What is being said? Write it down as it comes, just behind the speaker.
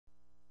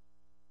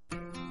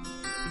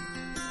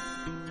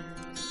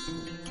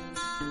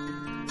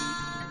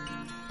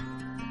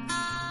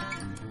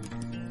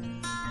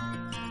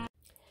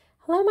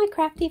Hello my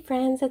crafty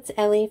friends, it's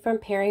Ellie from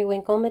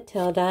Periwinkle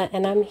Matilda,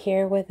 and I'm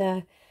here with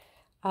a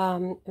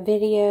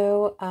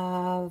video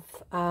of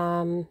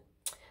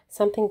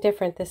something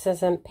different. This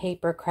isn't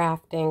paper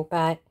crafting,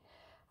 but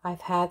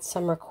I've had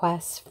some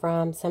requests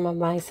from some of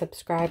my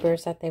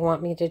subscribers that they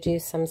want me to do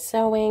some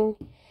sewing,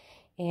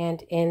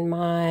 and in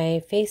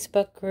my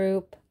Facebook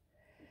group,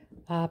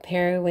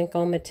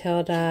 Periwinkle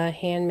Matilda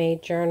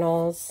Handmade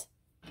Journals,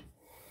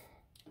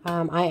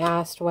 I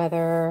asked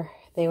whether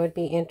they would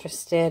be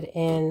interested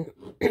in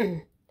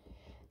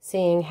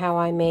seeing how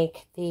I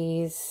make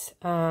these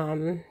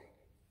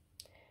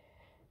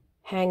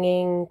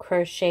hanging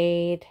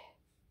crocheted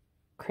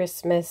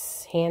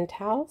Christmas hand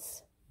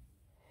towels.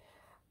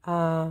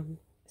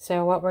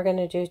 So what we're going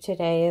to do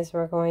today is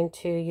we're going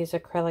to use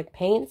acrylic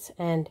paints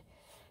and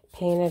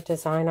paint a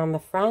design on the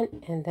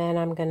front, and then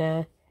I'm going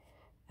to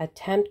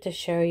attempt to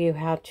show you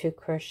how to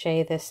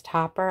crochet this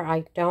topper.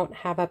 I don't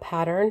have a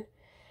pattern.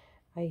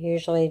 I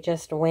usually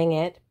just wing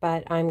it,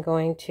 but I'm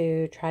going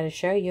to try to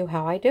show you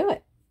how I do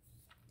it.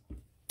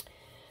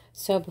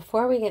 So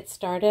before we get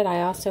started,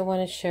 I also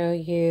want to show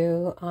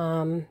you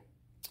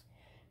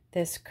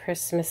this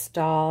Christmas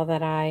doll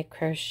that I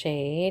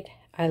crocheted.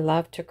 I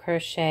love to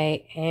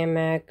crochet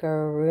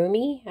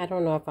amigurumi. I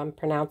don't know if I'm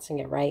pronouncing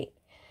it right.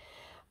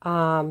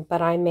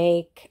 But I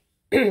make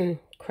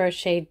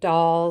crochet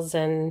dolls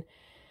and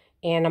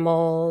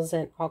animals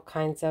and all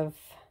kinds of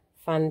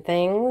fun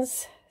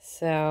things.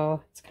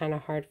 So it's kind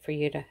of hard for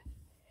you to,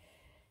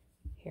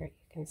 here you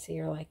can see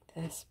her like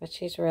this, but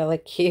she's really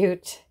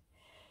cute.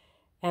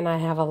 And I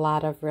have a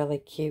lot of really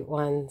cute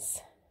ones.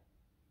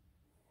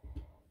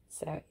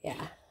 So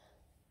yeah,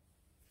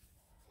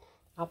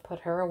 I'll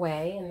put her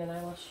away and then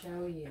I will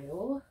show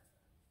you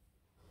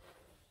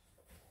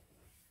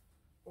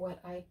what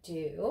I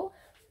do.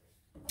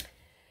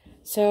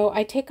 So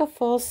I take a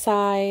full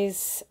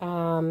size,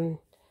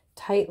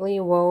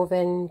 tightly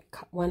woven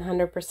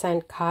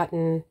 100%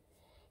 cotton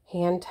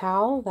hand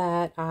towel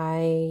that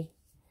I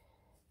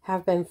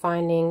have been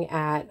finding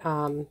at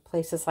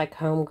places like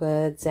Home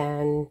Goods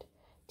and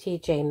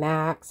TJ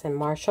Maxx and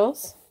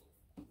Marshalls.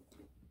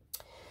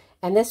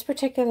 And this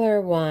particular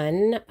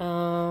one,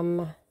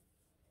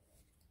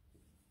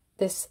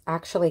 this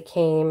actually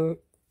came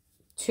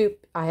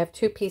I have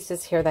two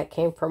pieces here that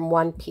came from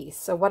one piece.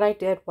 So what I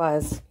did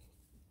was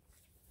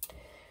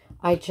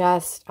I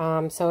just,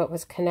 so it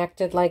was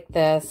connected like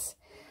this,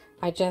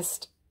 I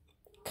just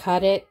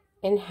cut it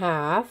in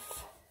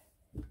half,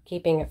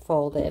 keeping it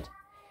folded,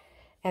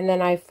 and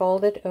then I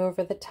folded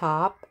over the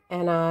top,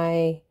 and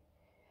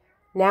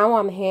now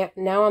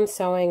I'm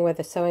sewing with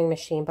a sewing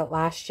machine, but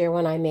last year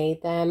when I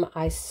made them,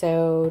 I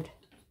sewed,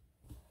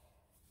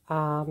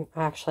 I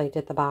actually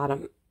did the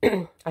bottom.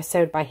 I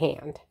sewed by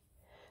hand.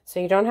 So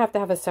you don't have to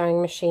have a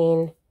sewing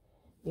machine.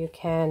 You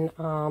can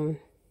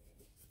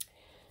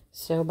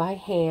sew by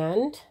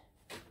hand,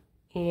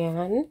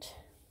 and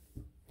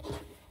I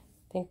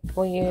think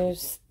we'll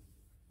use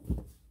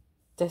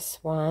this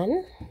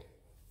one.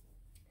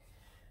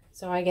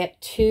 So I get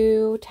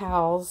two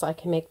towels. I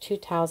can make two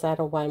towels out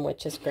of one,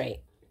 which is great.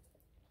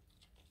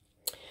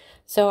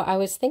 So I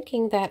was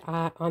thinking that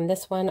on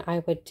this one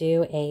I would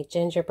do a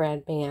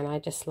gingerbread man. I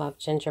just love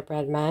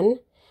gingerbread men,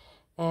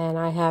 and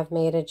I have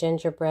made a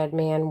gingerbread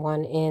man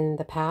one in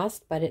the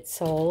past, but it's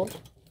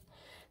sold.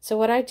 So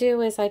what I do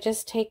is I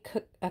just take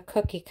a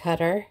cookie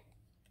cutter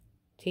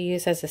to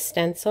use as a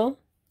stencil,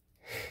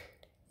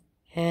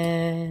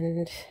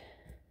 and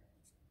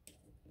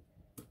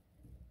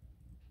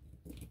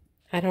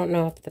I don't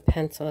know if the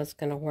pencil is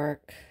going to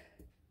work.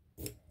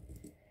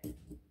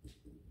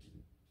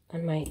 I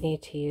might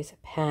need to use a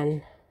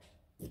pen.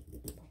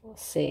 We'll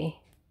see.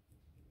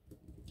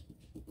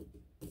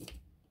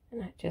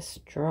 And I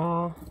just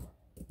draw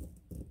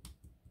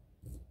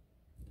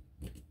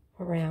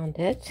around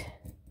it.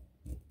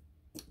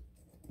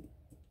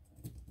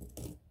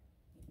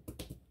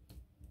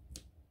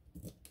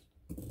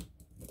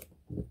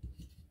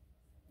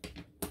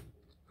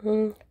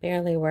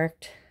 Barely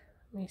worked.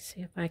 Let me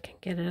see if I can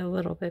get it a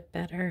little bit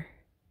better.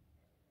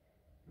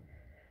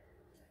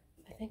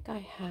 I think I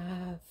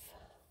have,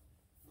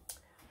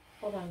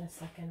 hold on a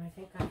second, I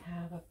think I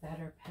have a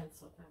better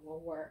pencil that will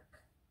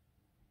work.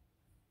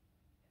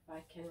 If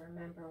I can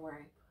remember where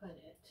I put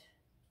it.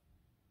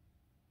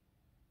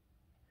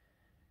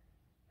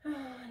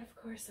 And of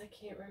course I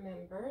can't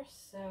remember,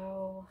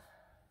 so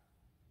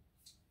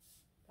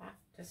back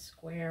to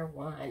square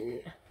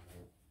one.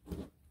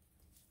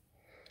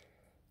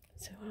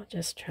 So I'll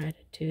just try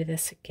to do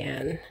this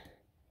again.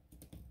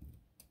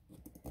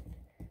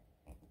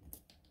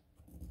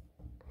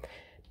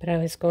 But I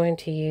was going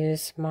to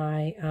use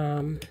my,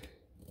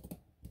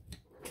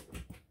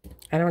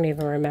 I don't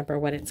even remember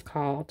what it's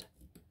called.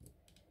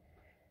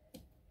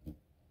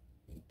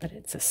 But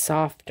it's a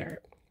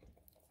softer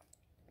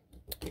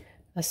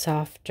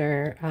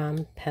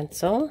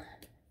pencil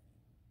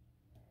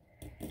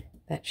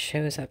that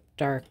shows up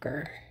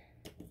darker.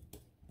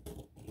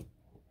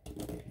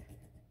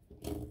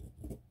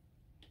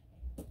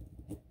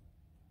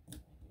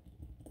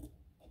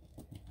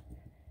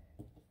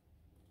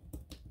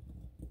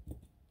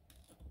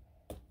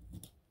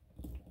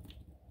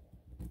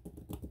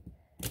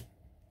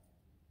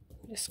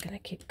 just going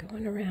to keep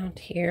going around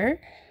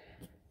here.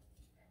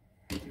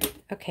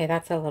 Okay,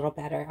 that's a little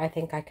better. I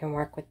think I can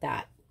work with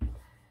that.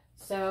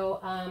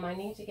 So I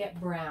need to get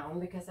brown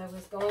because I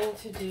was going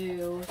to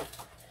do,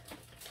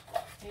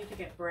 I need to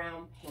get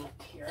brown paint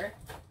here.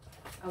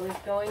 I was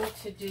going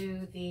to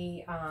do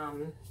the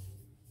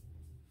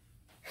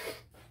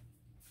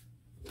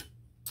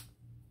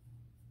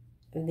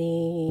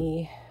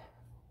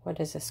what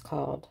is this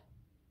called?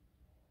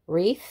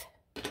 Wreath.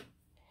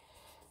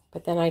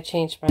 But then I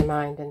changed my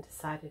mind and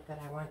decided that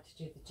I wanted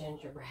to do the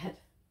gingerbread.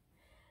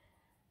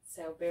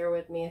 So bear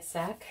with me a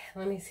sec.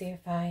 Let me see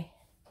if I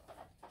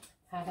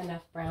have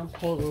enough brown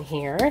paint in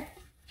here.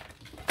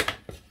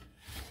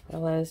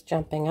 Willow's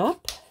jumping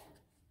up.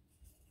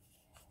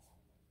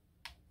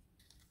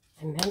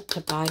 I meant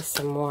to buy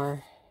some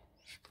more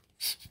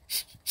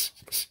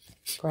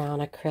brown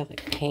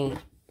acrylic paint.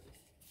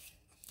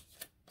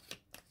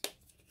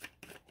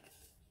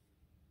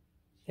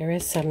 There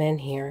is some in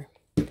here.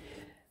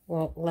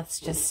 Well, let's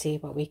just see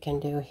what we can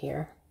do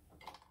here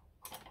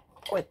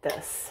with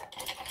this.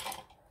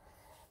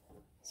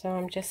 So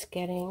I'm just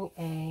getting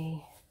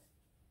a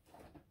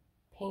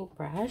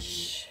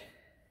paintbrush.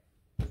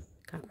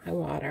 Got my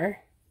water.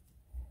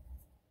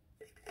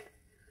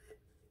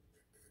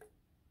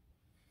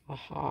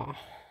 Aha,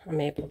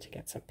 I'm able to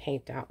get some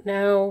paint out.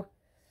 No,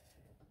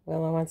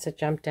 Willow wants to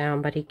jump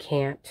down, but he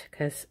can't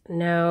because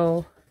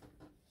no,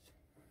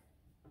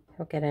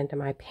 he'll get into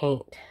my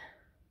paint.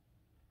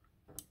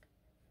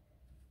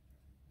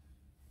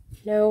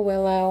 No,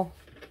 Willow,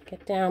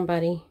 get down,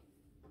 buddy.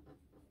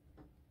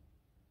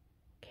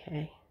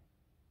 Okay,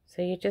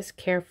 so you just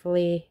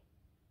carefully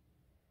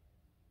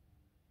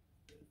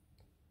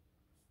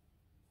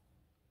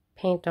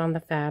paint on the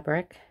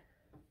fabric.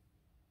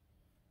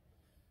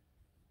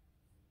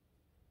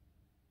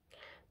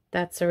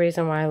 That's the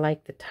reason why I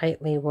like the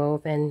tightly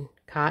woven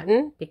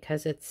cotton,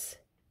 because it's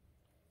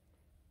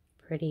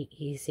pretty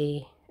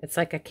easy. It's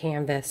like a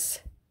canvas.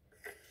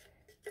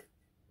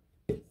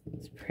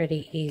 It's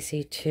pretty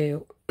easy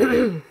to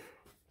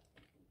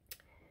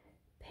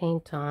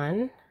paint on.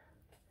 Let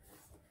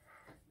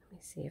me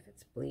see if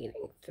it's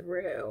bleeding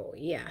through.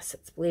 Yes,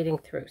 it's bleeding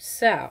through.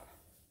 So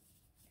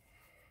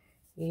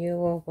you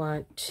will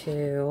want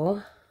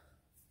to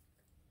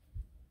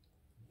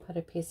put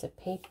a piece of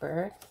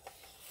paper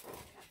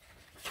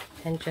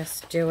and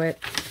just do it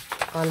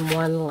on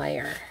one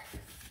layer.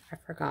 I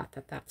forgot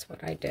that that's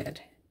what I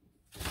did.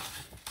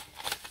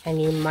 And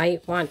you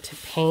might want to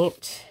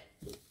paint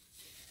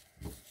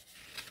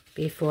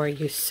before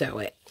you sew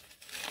it.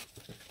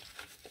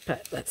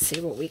 But let's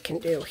see what we can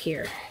do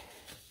here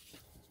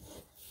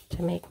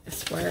to make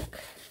this work.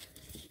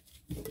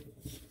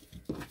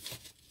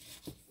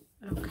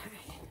 Okay.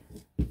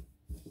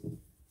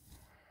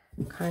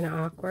 Kind of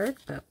awkward,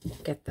 but we'll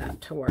get that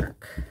to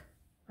work.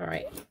 All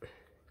right.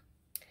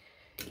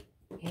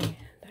 And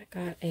I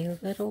got a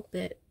little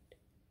bit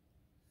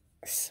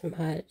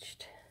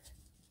smudged.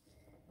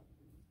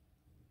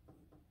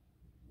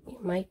 You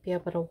might be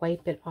able to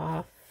wipe it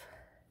off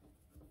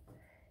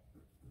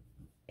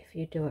if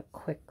you do it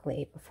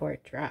quickly before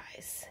it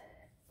dries.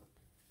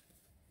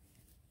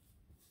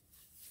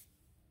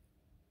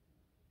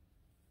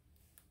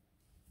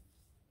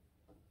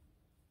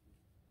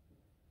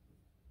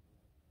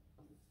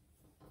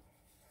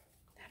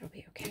 That'll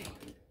be okay.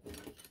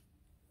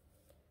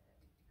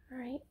 All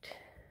right.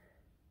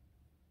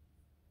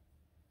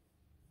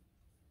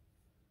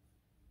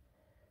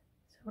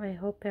 So I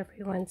hope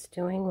everyone's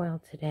doing well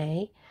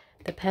today.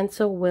 The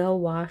pencil will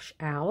wash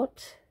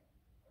out.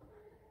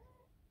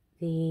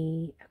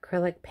 The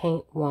acrylic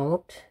paint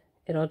won't.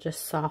 It'll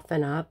just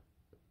soften up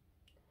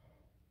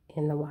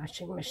in the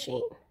washing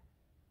machine.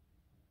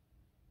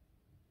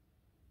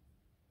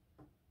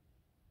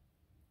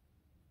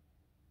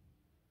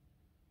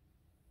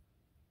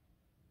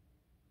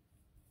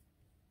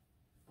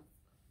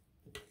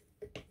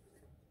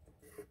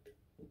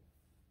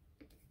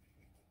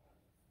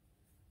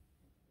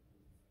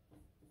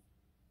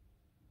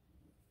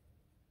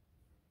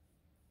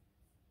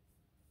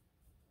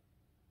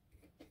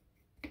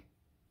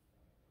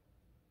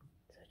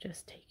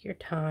 Just take your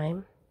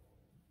time.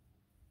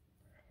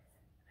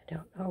 I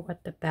don't know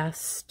what the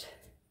best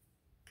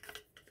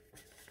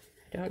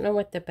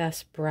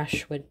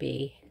brush would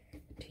be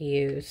to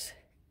use.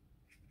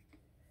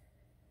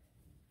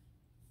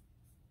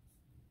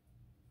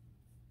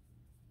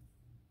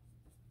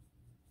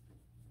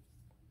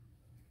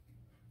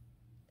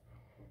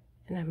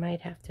 And I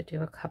might have to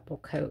do a couple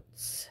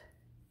coats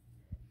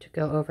to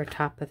go over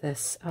top of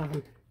this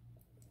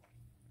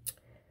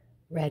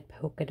red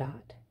polka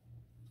dot.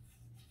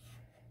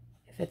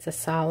 If it's a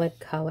solid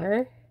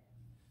color,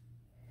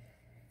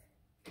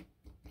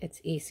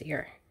 it's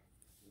easier.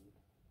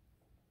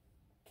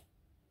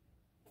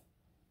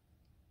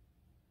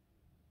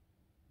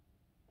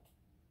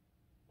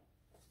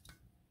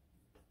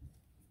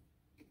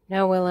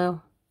 No,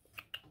 Willow.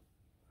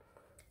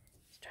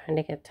 Just trying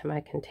to get to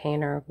my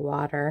container of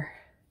water.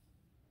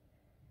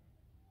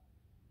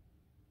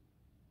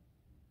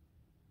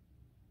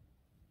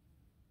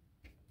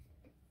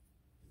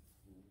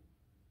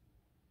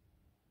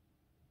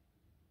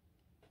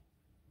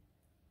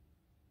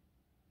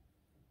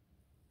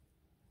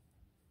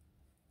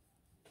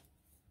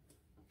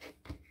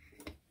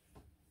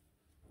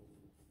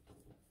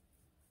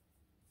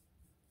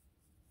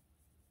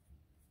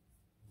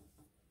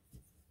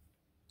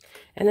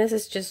 And this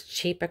is just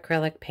cheap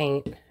acrylic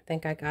paint. I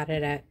think I got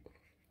it at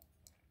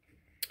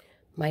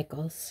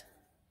Michael's.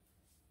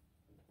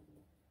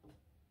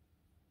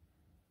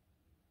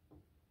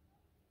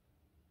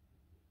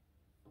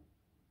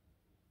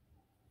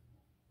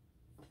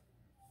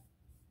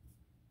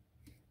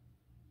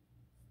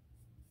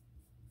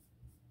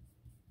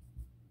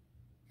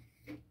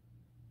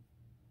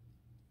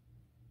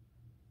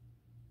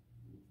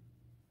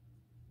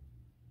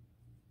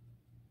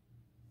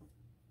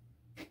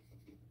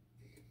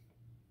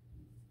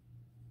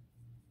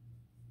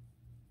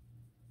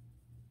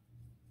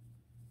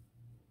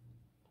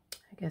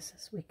 I guess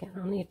this weekend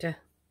I'll need to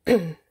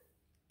go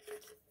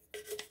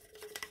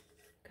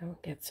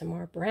get some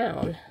more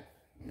brown,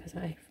 because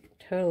I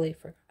totally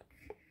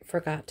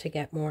forgot to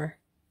get more.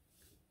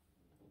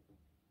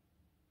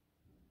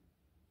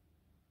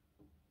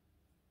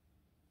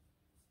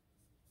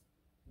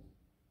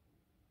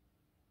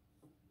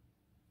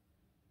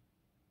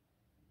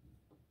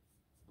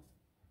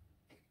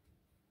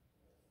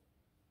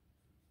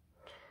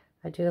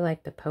 I do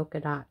like the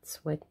polka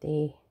dots with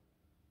the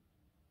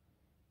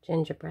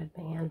gingerbread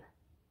man.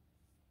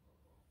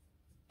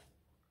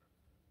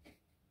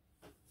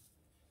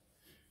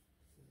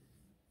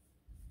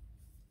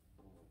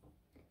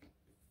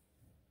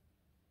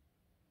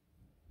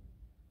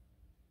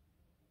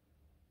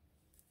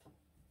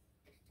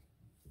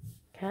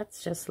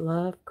 Cats just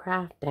love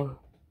crafting.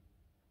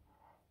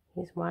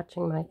 He's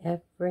watching my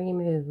every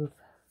move.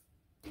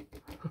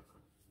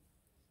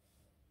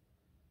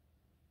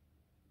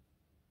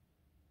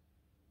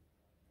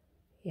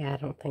 Yeah, I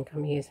don't think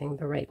I'm using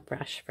the right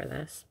brush for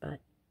this, but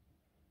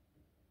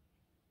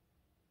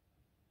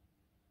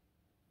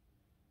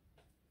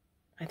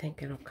I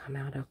think it'll come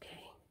out okay.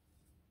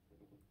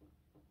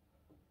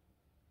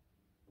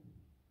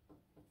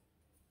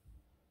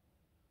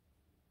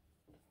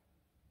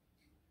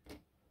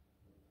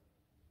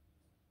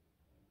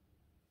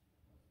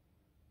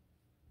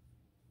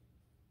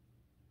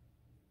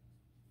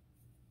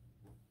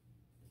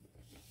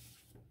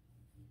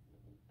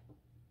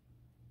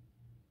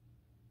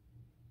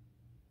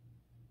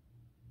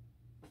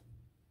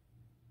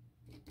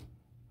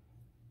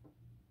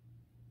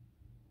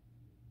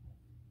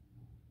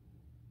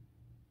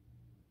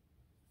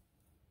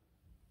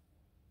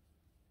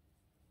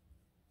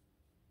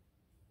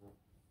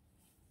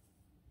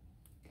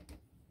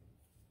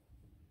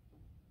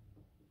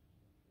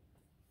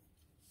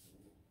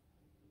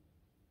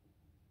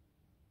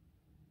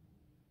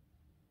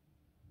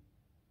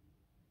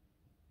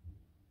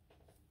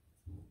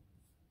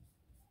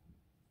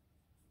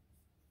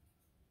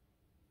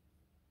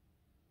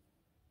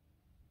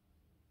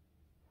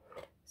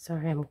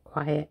 Sorry, I'm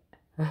quiet.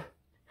 I'm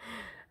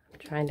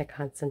trying to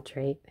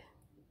concentrate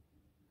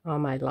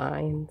on my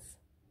lines.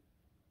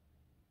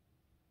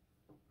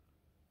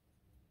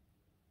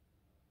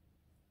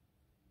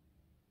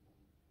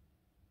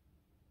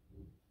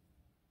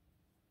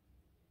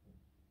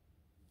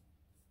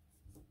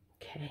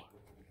 Okay.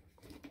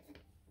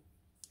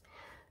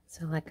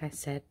 So like I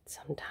said,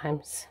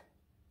 sometimes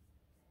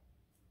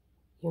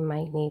you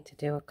might need to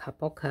do a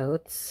couple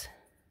coats.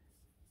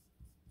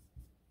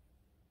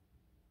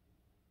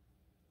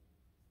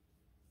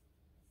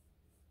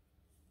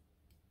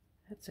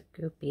 That's a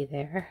goopy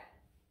there.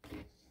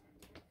 I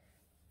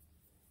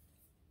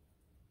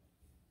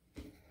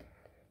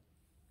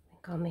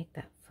think I'll make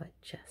that foot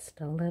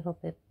just a little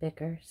bit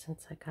bigger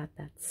since I got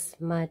that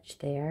smudge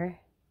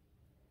there.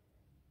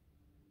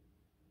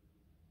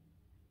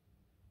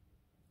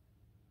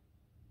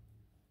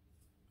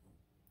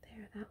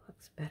 There, that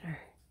looks better.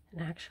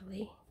 And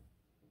actually,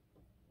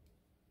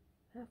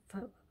 that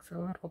foot looks a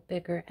little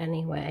bigger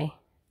anyway.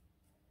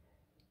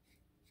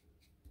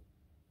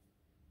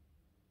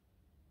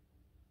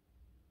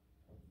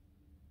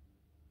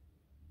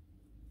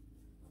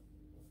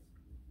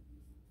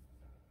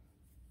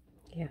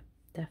 Yeah,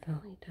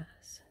 definitely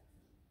does.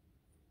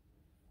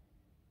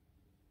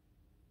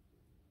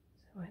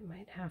 So I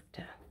might have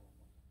to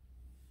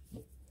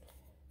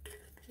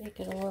make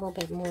it a little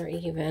bit more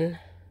even.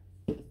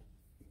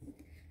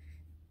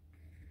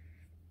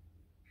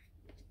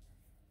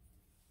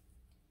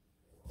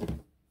 So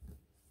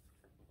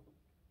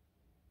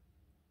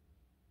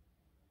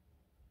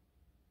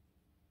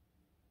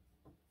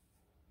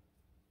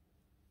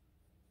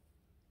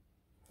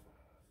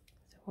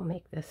we'll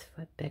make this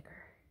foot bigger.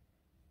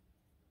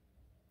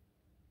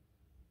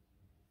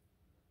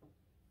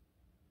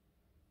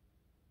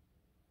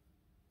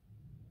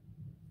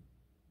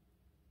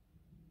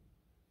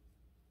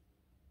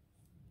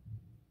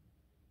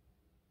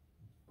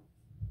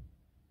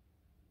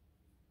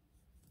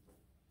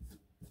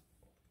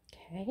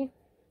 Okay.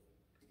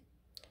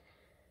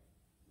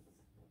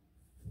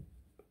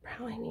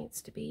 Probably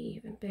needs to be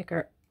even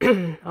bigger,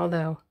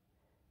 although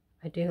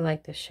I do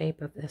like the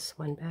shape of this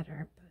one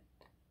better.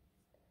 But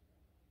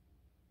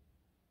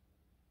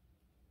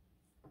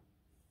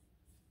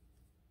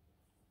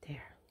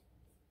there.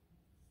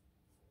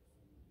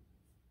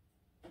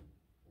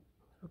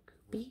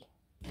 happy.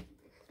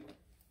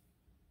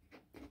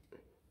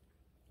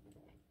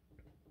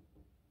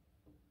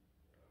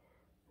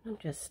 I'm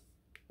just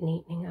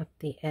neatening up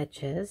the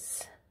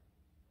edges.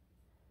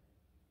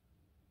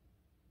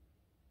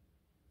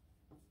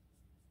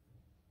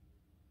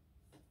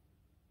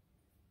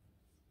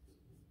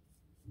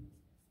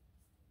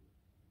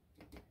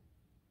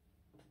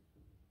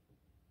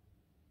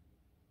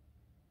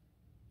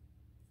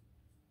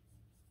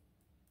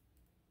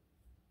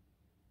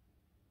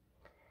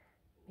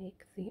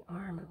 Make the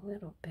arm a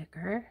little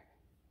bigger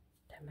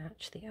to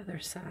match the other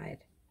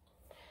side.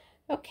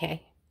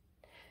 Okay,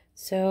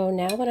 so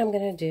now what I'm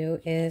going to do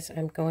is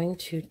I'm going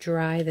to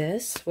dry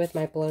this with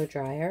my blow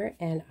dryer,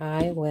 and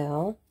I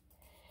will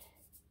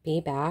be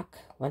back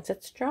once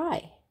it's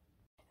dry.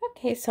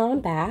 Okay, so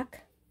I'm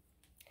back.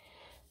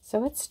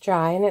 So it's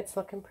dry and it's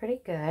looking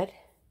pretty good.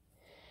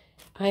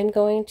 I'm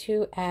going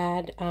to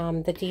add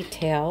the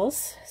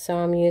details. So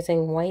I'm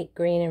using white,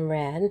 green, and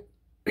red.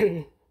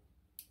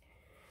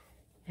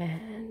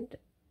 And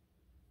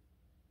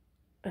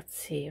let's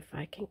see if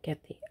I can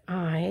get the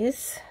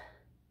eyes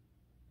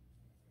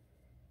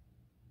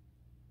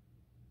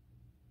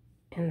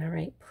in the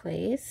right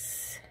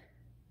place.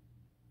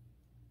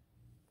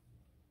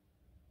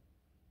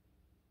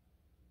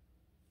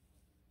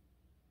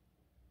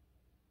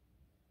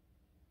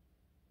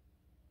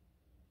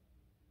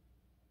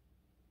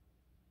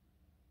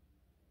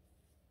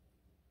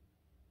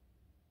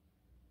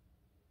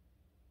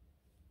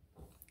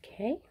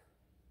 Okay.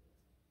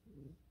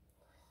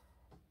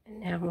 And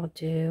now we'll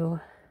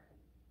do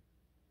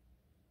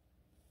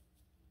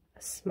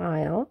a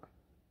smile.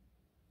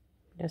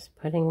 Just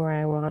putting where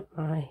I want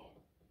my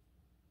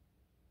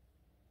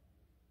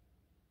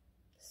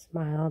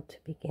smile to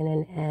begin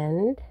and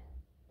end.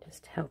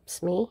 Just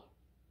helps me.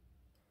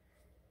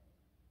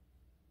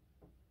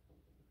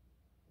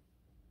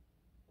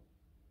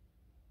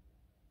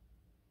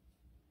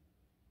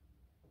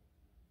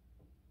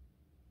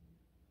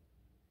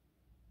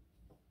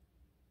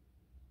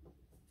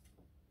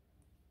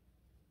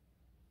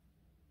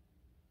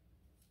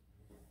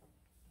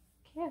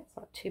 Okay, it's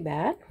not too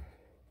bad.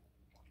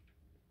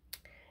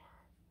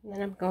 And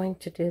then I'm going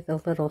to do the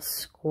little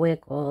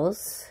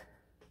squiggles.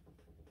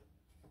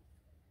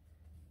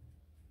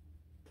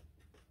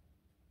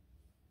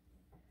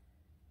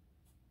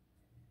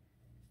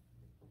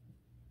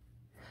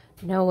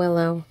 No,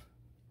 Willow.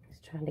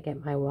 Just trying to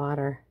get my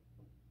water,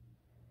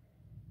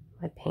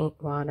 my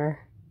paint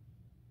water.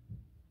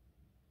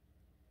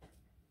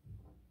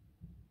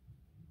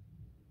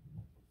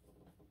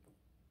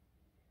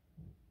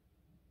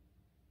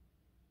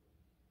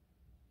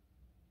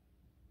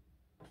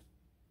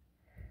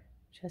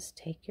 Just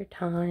take your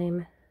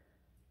time.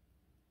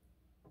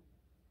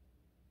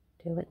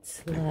 Do it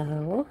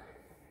slow.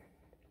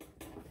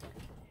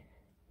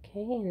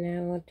 Okay,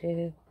 now we'll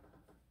do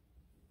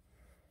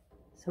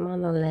some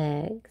on the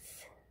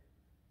legs.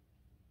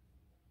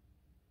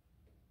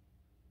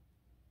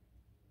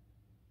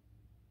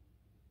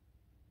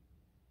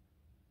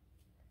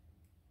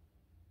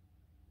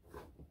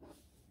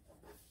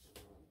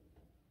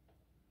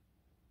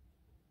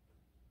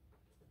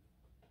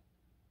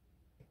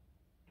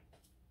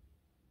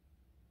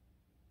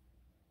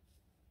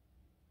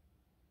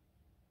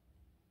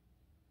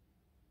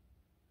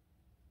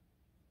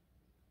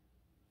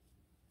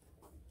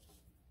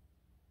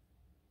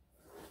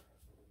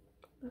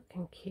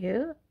 Looking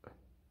cute.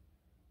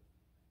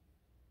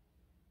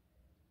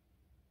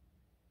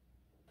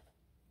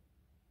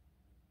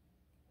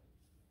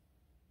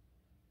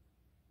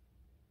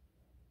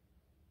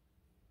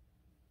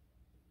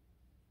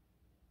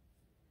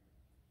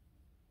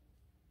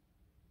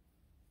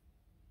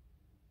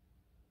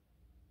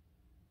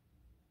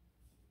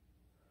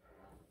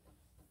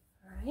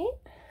 All right.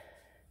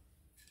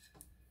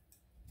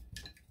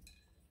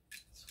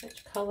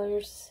 Switch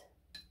colors.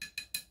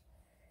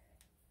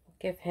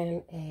 Give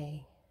him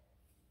a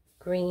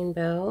green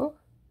bow.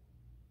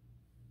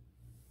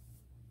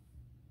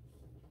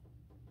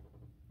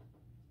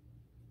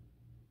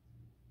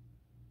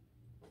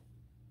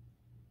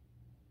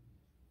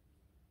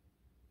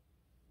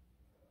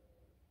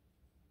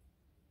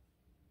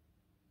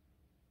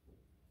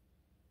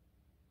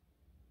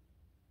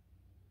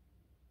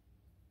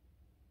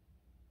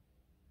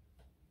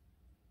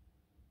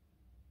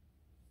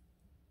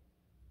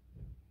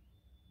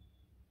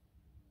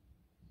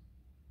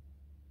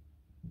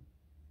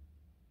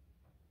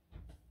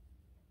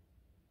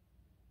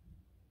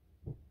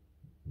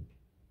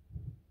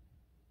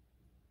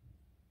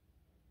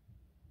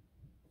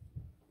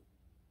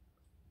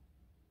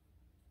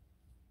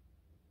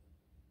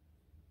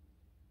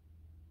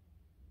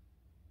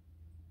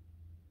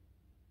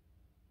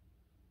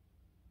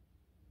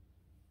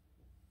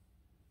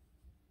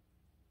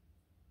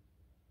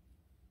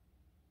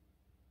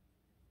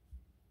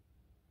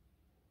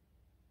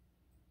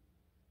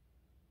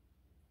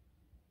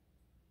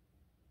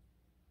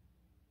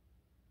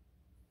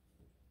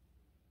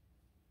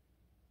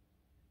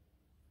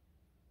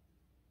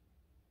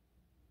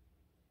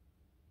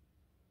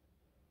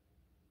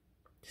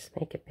 Just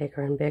make it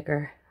bigger and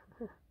bigger.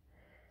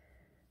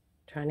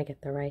 Trying to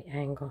get the right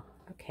angle.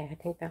 Okay, I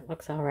think that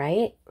looks all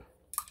right.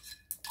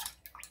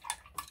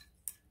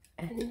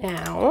 And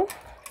now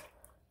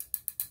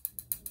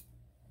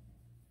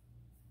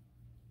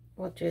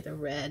we'll do the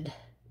red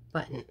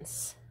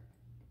buttons.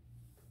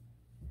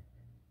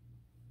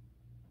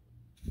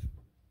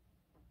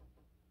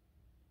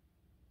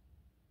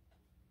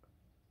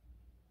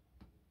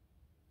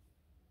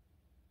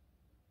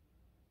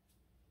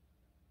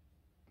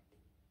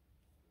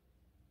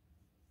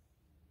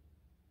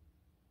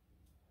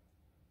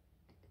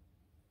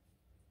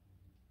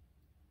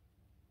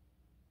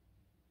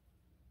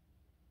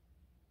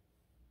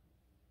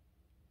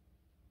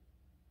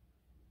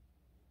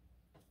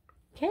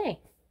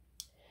 Okay,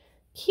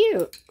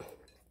 cute.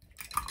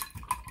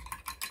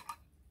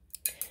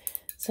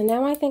 So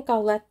now I think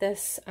I'll let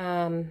this,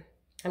 I'm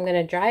going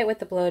to dry it with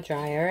the blow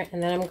dryer,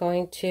 and then I'm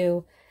going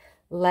to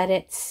let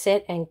it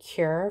sit and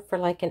cure for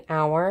like an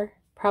hour.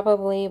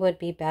 Probably would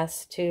be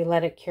best to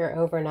let it cure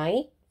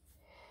overnight.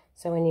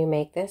 So when you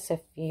make this, if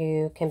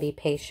you can be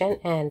patient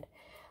and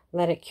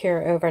let it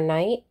cure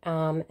overnight,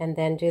 and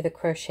then do the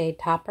crochet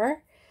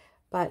topper.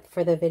 But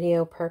for the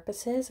video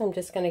purposes, I'm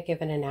just going to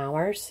give it an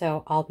hour,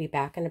 so I'll be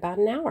back in about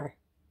an hour.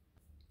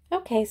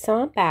 Okay,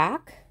 so I'm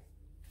back.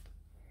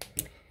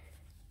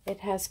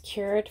 It has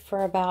cured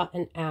for about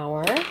an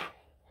hour.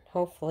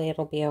 Hopefully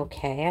it'll be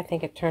okay. I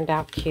think it turned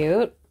out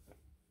cute.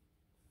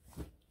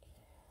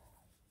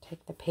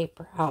 Take the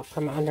paper out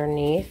from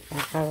underneath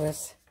that I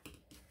was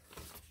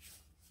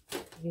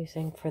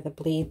using for the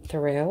bleed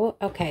through.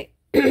 Okay.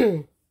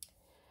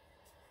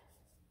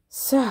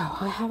 So,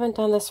 I haven't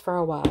done this for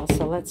a while,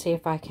 so let's see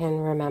if I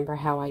can remember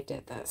how I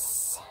did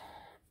this.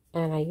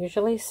 And I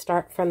usually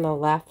start from the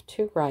left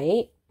to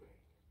right.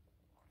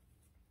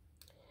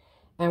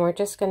 And we're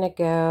just going to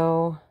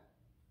go,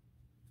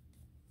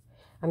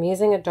 I'm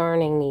using a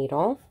darning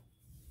needle.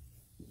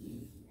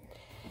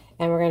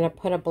 And we're going to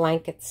put a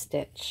blanket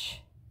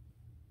stitch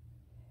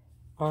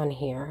on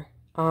here.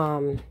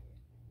 I'm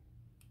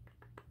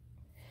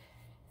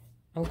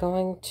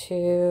going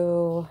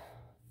to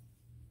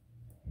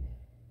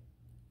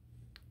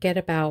get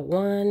about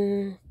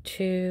 1,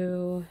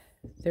 2,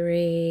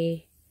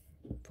 3,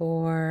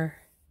 4,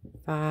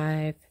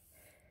 5,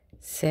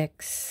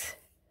 6,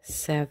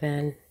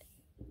 7,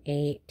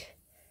 8,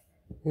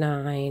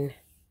 9,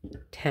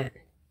 10.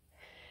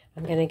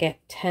 I'm going to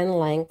get 10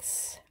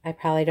 lengths. I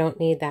probably don't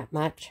need that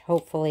much.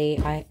 Hopefully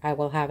I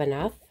will have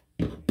enough.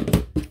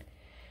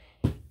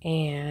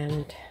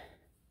 And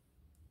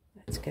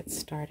let's get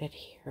started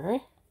here.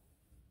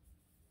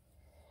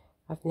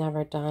 I've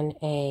never done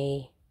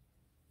a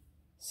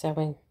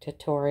sewing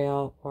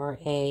tutorial or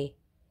a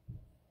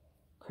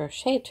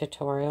crochet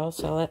tutorial,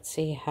 so let's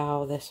see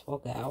how this will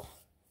go.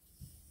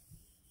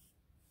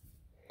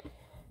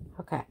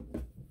 Okay,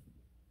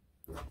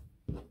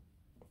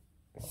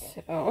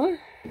 so,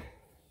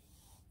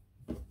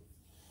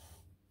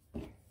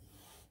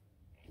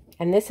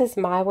 and this is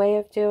my way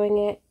of doing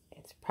it.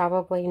 It's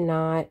probably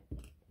not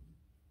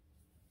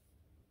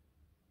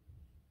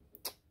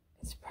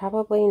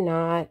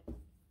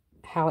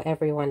how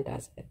everyone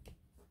does it.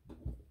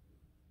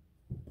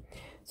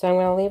 So I'm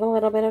going to leave a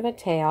little bit of a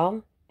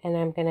tail, and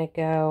I'm going to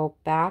go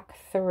back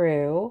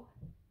through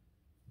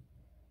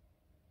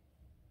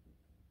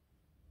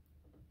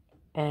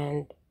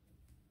and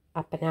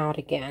up and out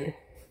again.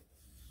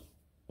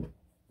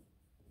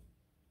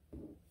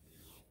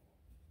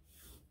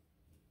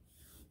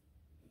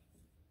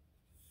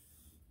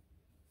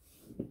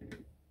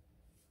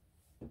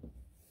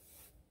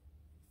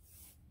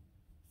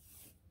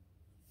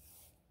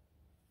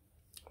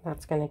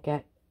 That's going to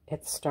get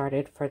it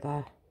started for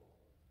the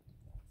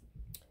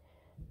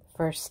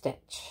first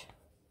stitch.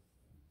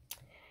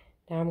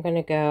 Now I'm going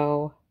to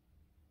go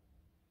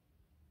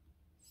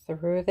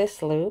through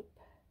this loop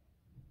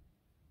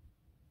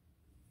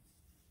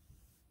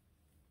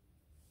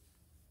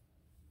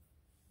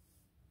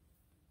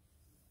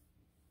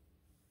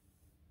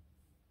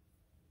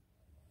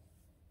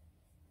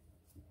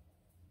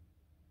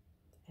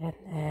and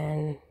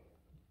then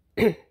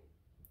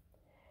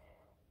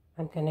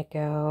I'm going to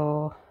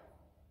go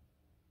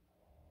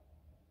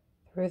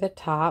through the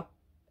top,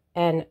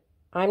 and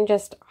I'm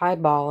just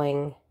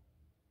eyeballing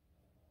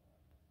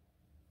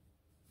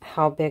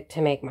how big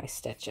to make my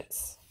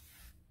stitches.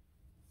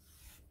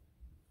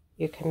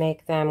 You can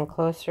make them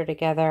closer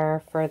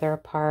together, further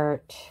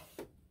apart.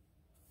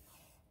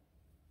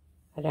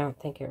 I don't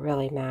think it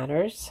really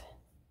matters.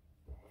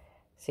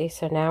 See,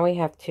 so now we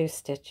have 2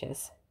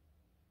 stitches.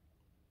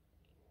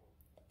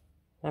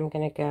 I'm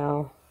going to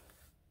go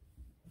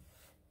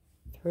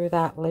through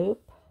that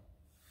loop.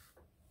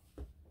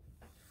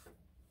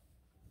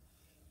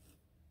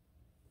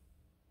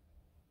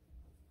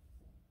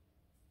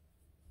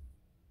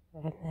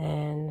 And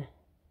then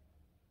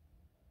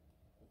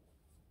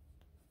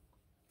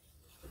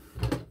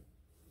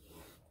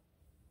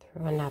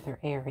through another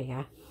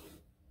area.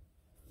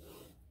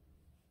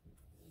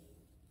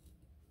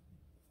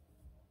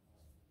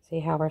 See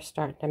how we're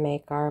starting to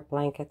make our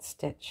blanket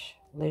stitch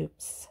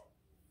loops.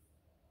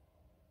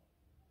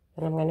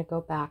 Then I'm going to go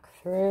back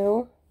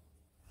through.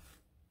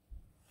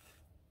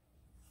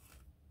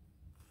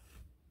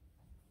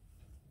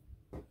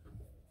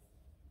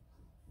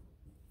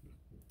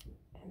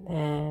 And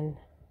then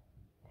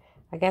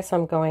I guess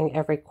I'm going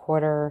every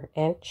 1/4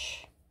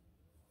 inch.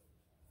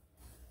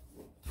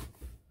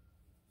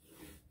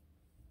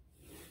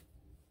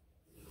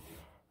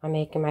 I'm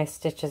making my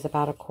stitches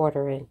about a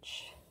 1/4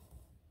 inch.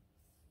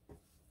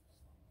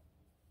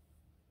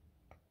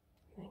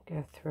 And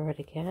go through it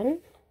again.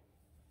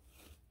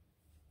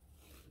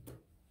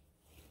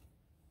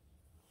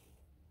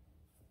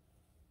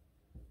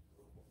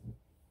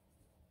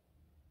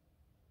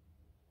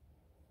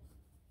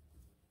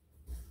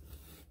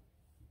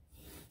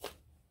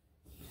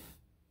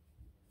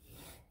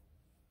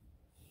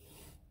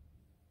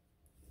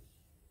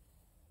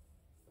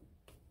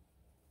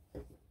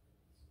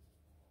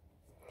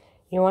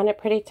 You want it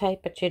pretty tight,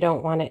 but you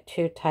don't want it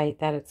too tight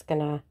that it's going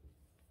to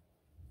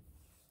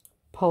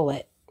pull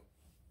it.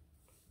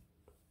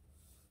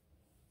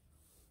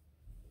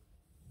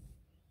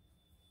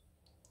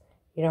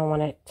 You don't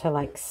want it to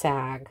like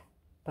sag,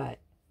 but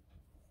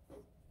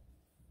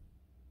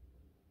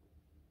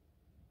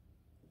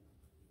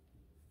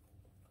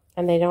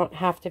and they don't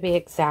have to be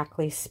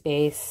exactly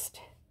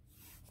spaced.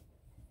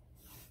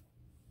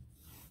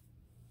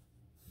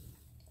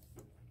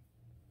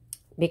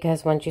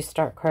 Because once you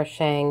start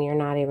crocheting, you're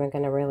not even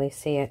going to really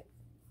see it.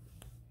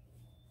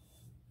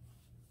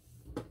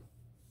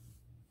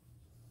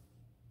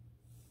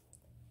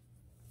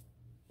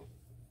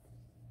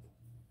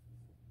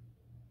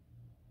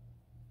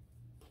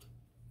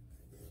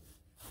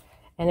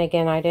 And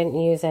again, I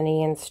didn't use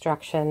any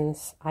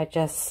instructions. I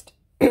just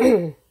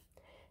kind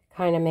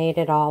of made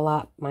it all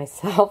up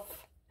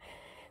myself,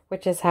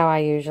 which is how I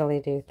usually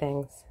do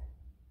things.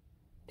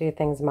 Do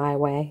things my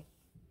way.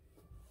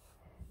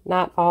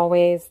 Not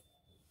always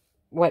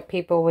what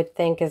people would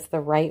think is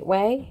the right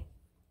way,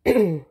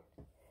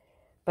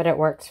 but it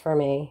works for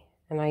me.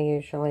 And I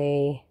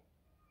usually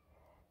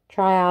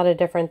try out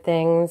different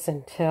things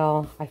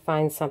until I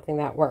find something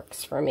that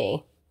works for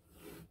me.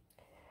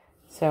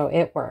 So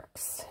it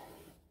works.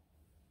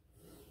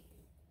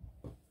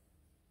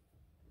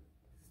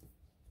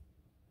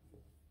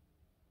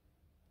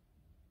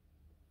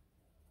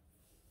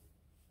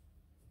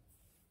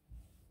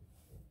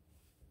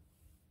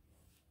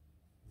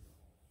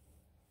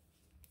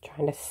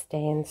 Trying to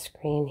stay in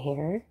screen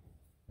here.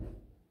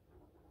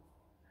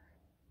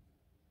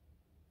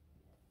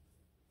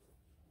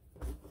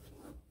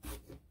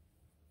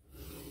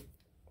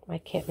 My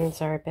kittens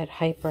are a bit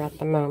hyper at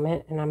the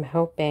moment, and I'm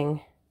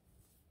hoping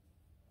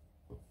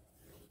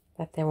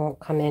that they won't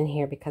come in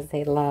here because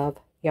they love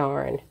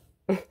yarn.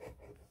 I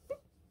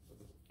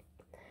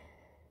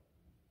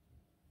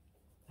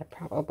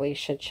probably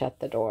should shut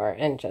the door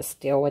and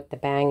just deal with the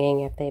banging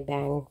if they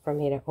bang for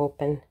me to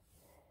open,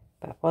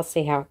 but we'll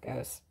see how it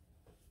goes.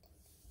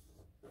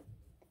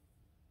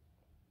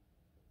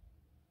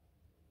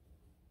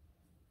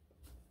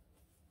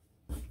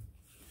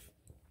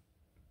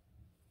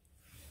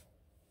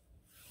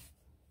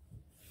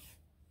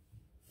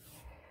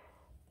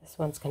 This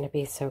one's going to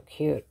be so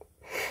cute.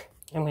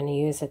 I'm going to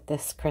use it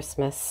this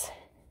Christmas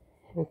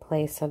in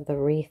place of the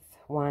wreath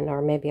one, or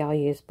maybe I'll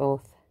use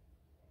both.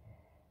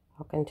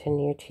 I'll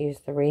continue to use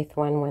the wreath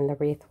one. When the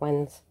wreath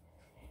one's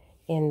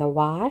in the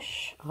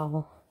wash,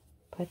 I'll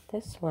put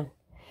this one.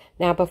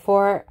 Now,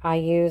 before I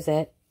use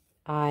it,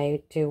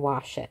 I do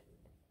wash it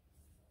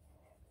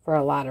for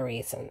a lot of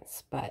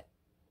reasons, but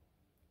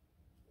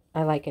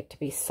I like it to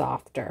be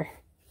softer.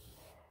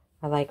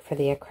 I like for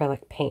the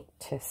acrylic paint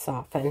to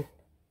soften.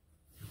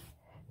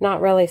 Not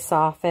really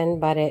soften,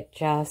 but it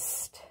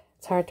just,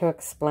 it's hard to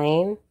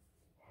explain,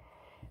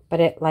 but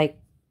it, like,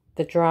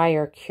 the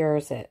dryer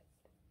cures it.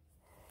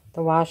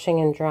 The washing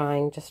and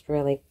drying just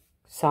really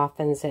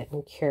softens it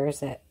and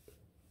cures it.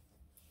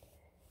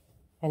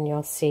 And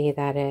you'll see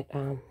that it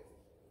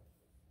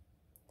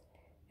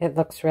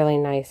looks really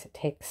nice. It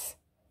takes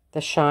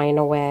the shine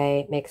away,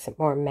 it makes it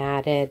more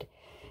matted.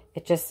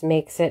 It just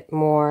makes it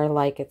more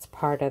like it's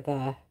part of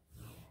the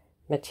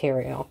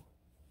material.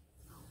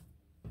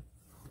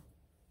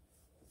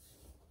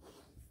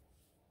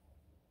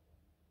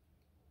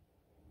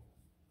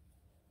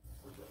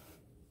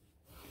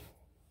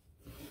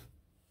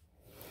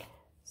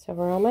 So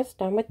we're almost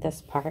done with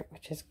this part,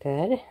 which is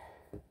good.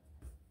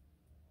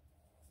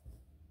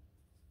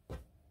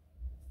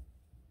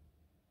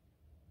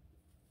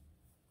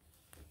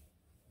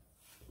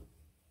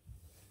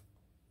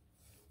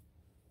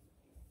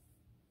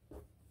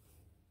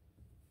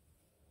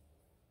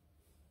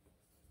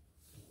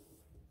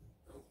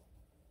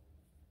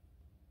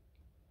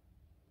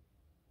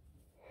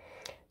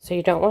 So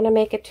you don't want to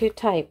make it too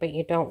tight, but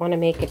you don't want to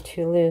make it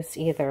too loose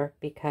either,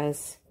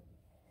 because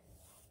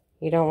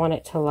you don't want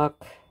it to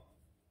look,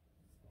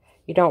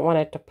 you don't want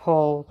it to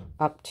pull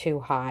up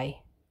too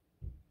high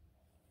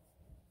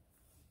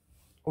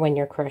when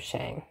you're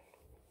crocheting.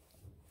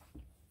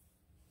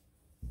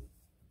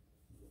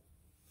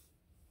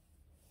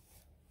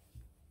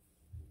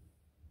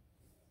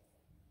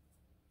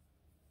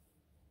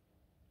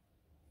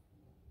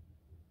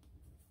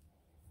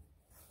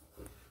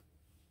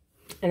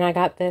 And I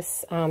got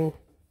this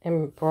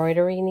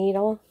embroidery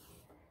needle.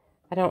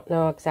 I don't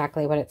know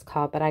exactly what it's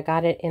called, but I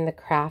got it in the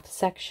craft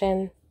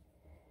section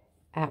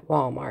at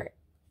Walmart.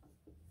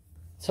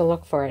 So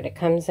look for it. It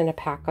comes in a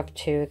pack of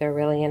 2. They're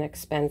really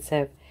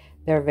inexpensive.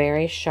 They're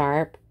very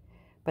sharp,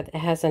 but it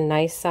has a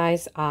nice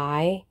size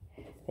eye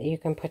that you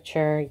can put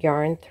your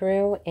yarn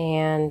through.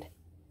 And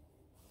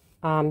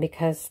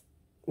because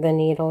the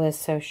needle is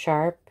so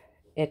sharp,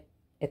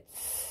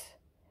 it's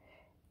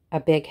a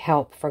big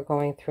help for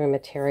going through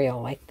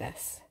material like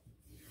this.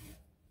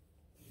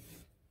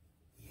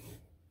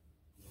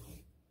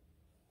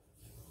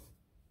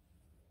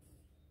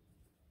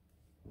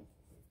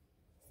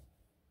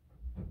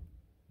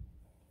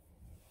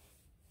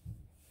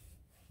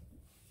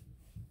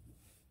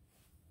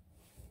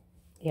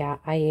 Yeah,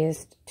 I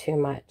used too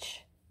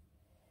much.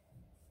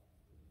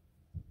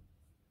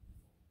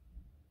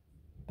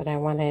 But I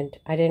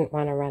didn't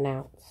want to run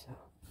out, so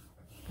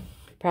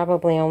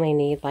probably only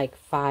need like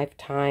 5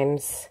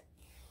 times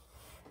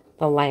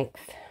the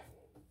length.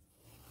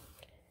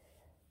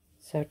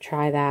 So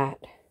try that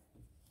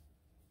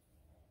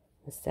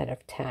instead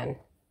of 10,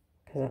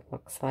 because it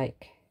looks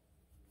like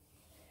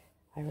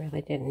I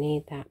really didn't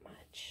need that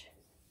much.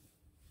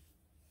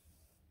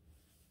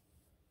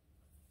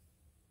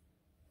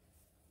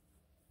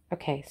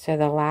 Okay, so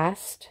the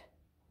last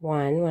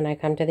one, when I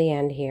come to the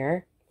end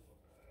here,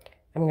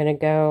 I'm going to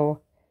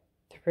go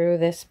through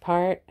this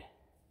part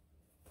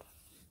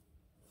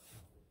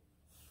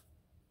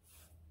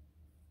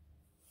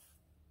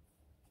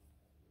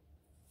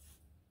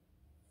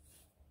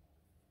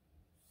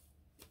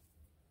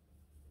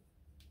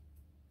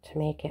to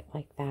make it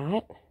like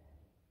that.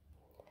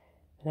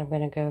 And I'm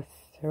going to go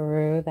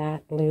through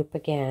that loop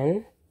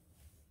again.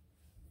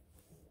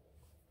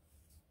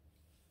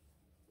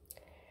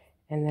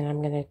 And then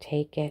I'm going to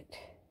take it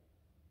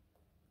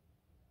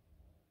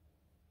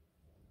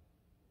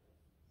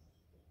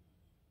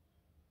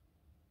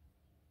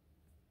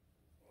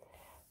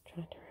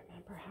trying to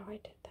remember how I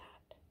did that.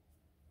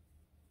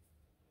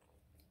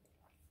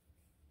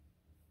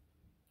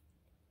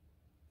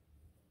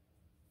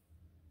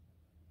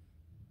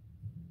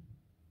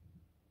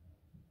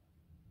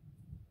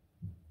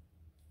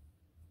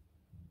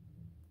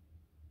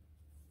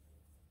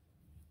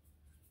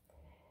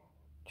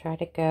 Try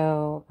to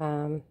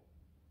go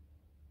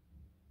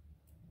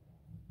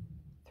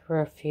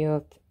through a few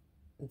of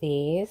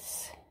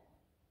these.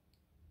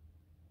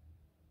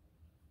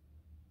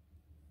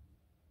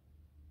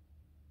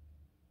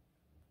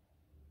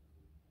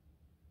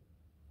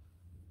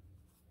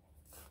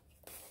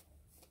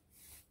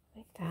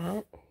 Like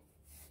that.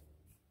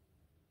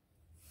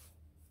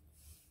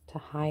 To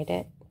hide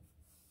it.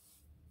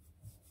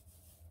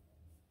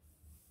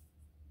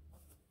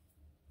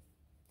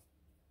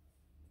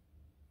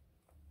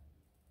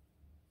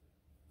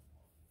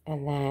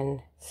 And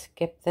then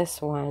skip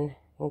this one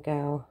and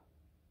go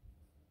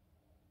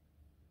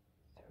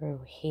through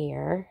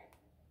here.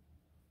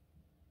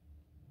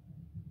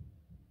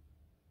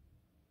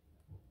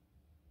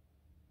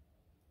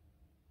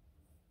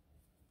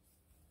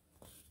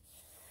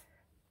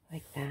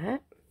 Like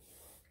that.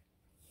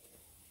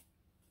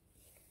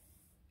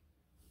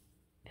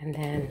 And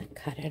then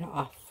cut it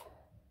off.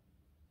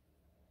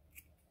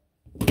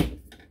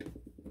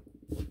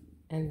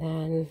 And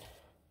then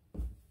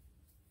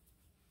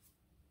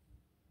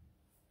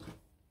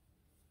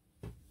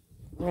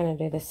we're going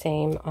to do the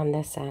same on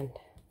this end.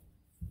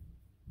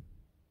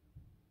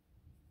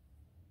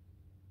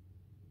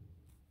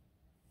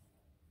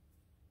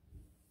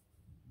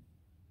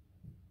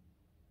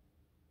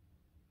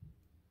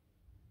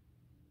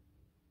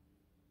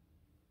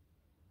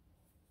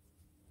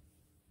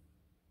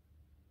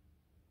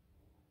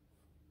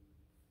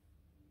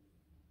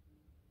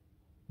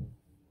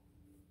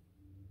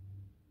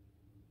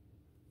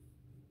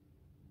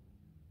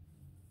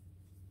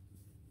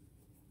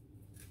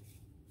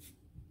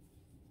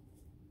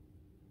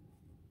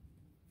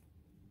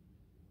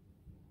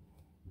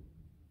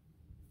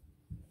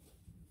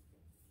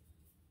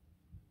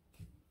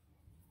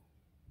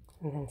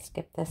 And then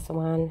skip this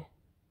one,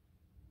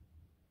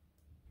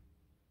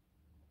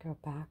 go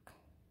back.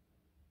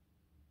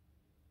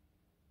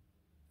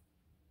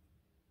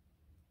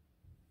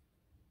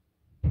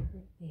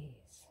 Through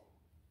these.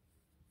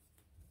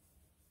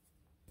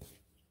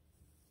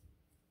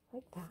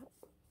 Like that.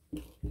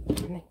 And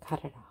then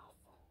cut it off.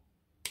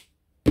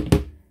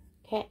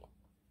 Okay,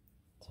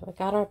 so we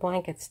got our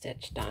blanket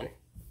stitch done.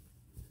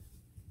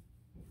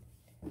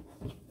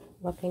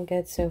 Looking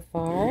good so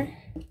far.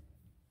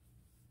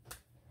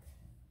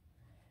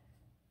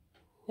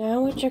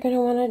 Now what you're going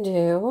to want to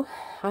do,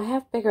 I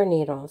have bigger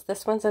needles.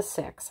 This one's a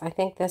 6. I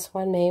think this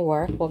one may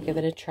work. We'll give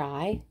it a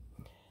try.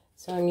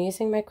 So I'm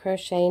using my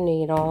crochet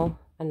needle,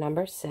 a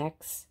number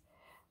 6.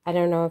 I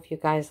don't know if you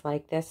guys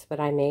like this, but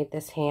I made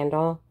this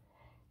handle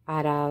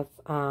out of,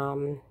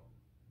 oh,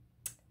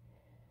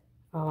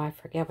 I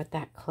forget what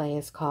that clay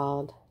is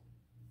called.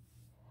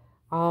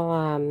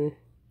 I'll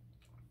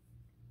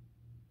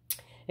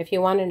If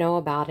you want to know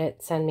about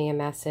it, send me a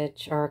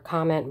message or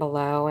comment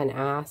below and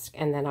ask,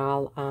 and then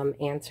I'll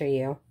answer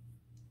you.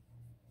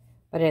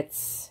 But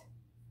it's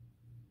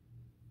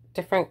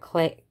different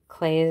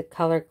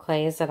colored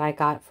clays that I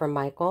got from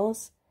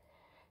Michael's,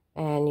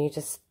 and you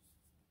just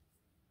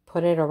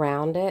put it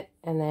around it,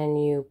 and then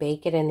you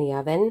bake it in the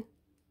oven.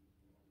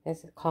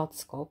 Is it called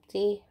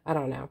Sculpty? I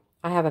don't know.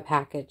 I have a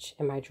package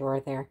in my drawer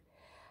there.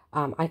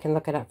 I can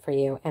look it up for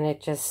you, and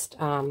it just,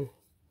 I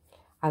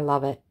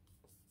love it.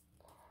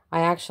 I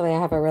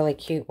have a really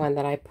cute one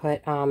that I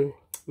put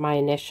my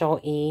initial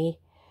E,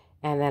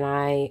 and then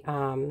I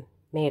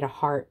made a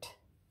heart.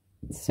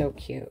 It's so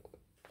cute.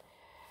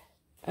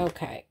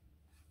 Okay.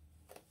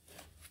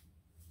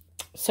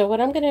 So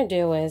what I'm going to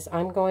do is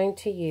I'm going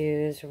to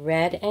use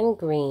red and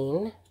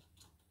green,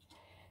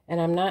 and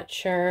I'm not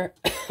sure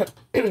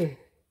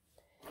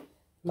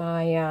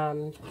my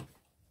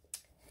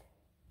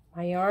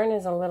my yarn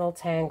is a little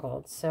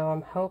tangled, so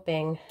I'm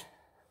hoping, let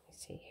me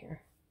see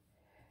here,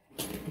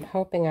 I'm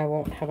hoping I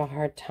won't have a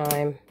hard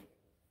time.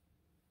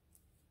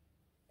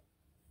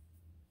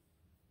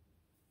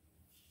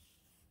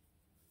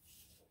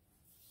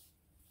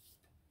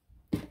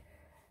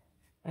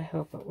 I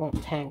hope it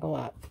won't tangle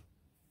up.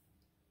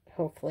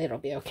 Hopefully it'll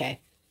be okay.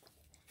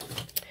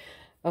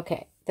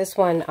 Okay, this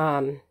one's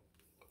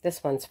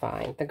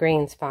fine. The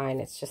green's fine.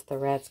 It's just the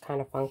red's kind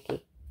of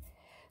funky.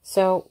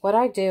 So what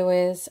I do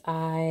is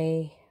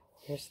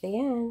here's the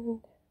end.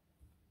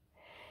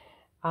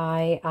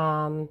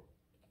 I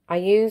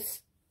use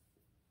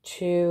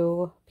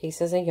 2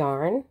 pieces of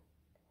yarn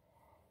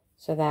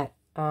so that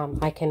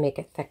I can make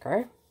it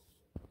thicker.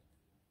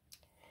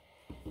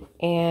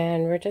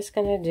 And we're just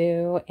going to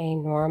do a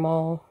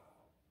normal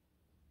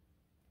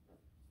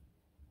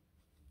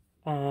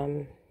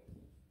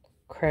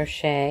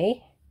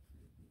crochet.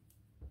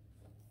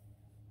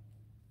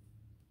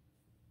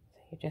 So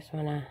you just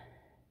want to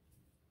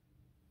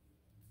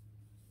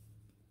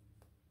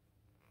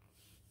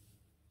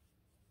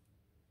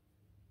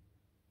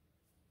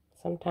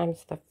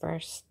sometimes the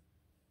first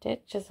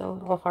stitch is a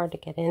little hard to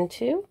get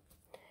into,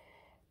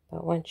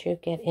 but once you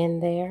get in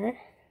there,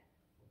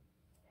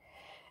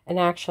 and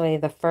actually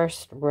the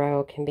first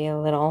row can be a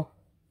little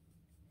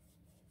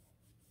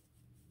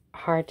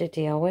hard to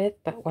deal with,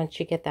 but once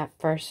you get that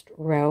first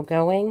row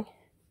going,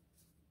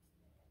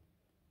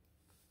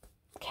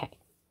 okay.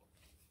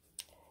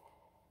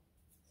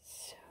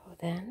 So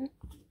then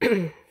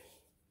I'm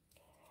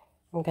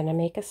going to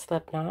make a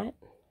slip knot.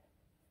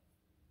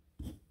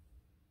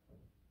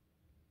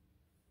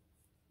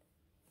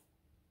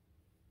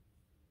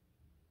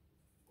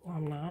 No,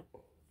 I'm not.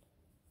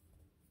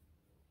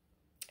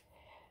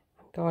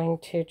 I'm going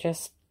to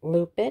just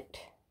loop it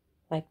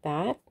like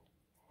that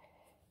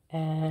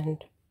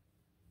and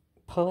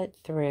pull it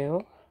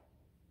through.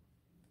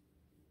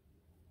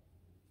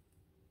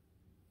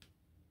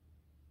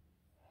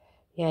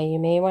 Yeah, you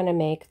may want to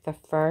make the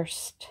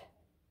first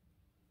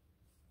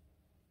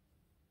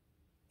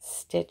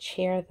stitch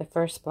here, the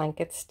first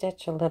blanket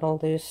stitch, a little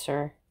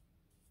looser.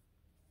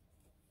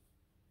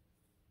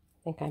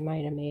 I think I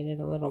might have made it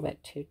a little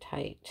bit too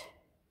tight.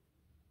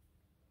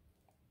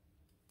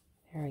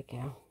 There we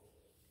go.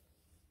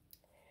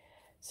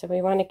 So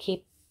we want to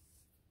keep,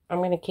 I'm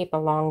going to keep a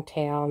long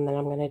tail, and then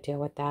I'm going to deal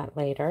with that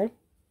later.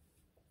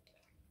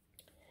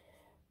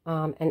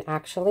 And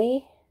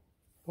actually,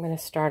 I'm going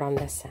to start on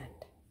this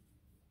end.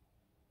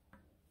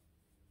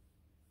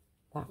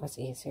 That was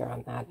easier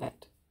on that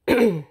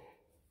end.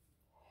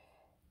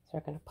 So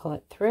we're going to pull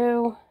it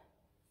through,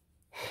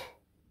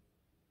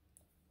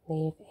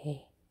 leave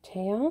a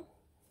tail,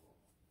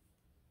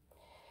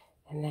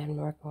 and then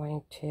we're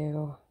going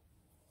to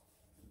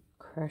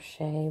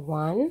crochet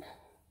 1,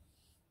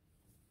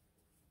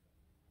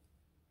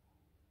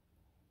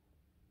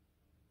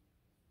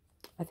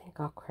 I think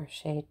I'll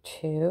crochet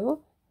 2,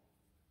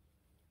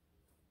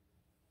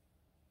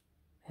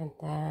 and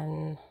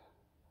then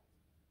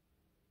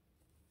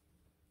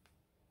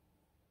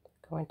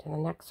go into the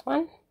next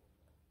one.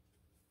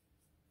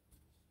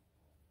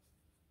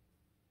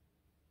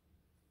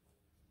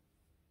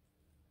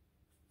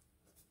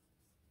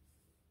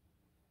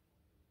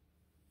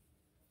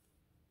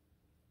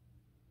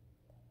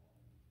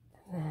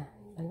 And then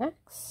the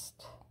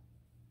next,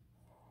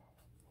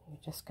 you're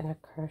just going to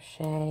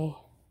crochet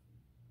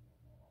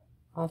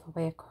all the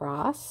way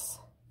across.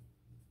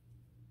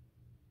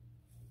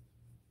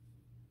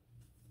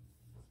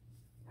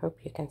 Hope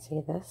you can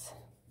see this.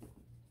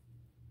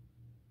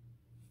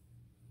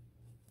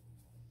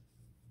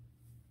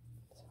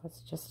 So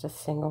it's just a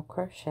single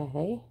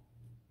crochet.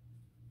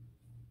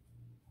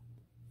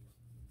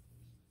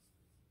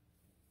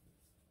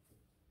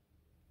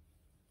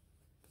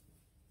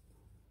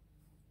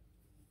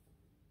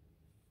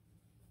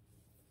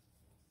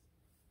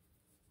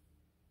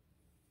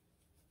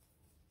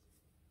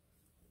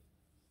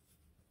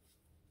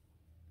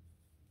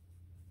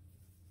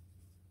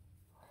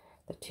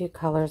 The 2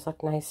 colors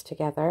look nice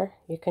together.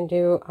 You can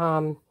do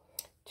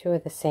 2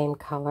 of the same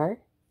color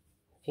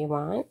if you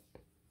want.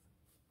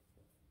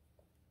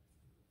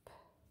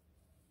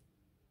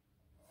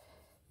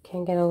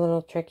 Can get a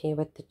little tricky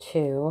with the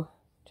two.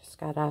 Just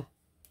gotta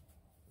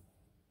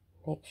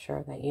make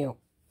sure that you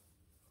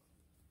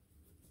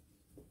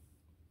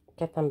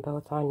get them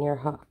both on your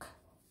hook.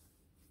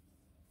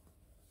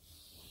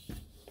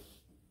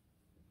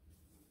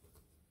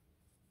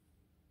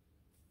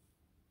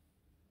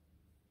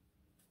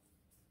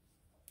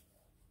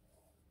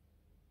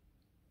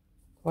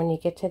 When you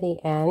get to the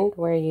end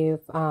where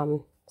you've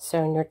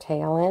sewn your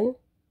tail in,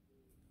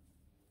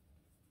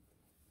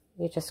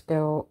 you just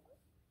go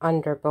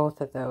under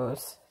both of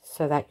those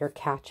so that you're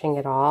catching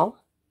it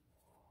all.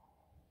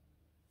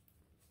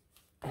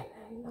 And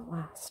then the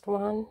last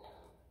one.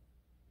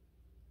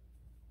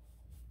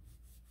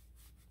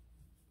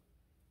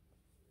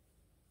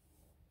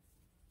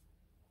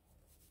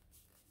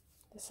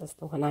 This is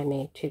the one I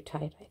made too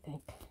tight, I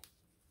think.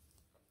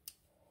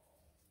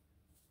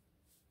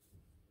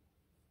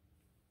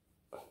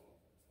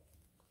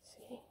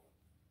 See?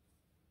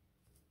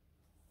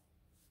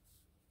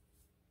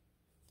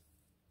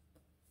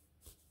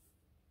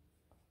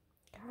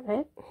 Got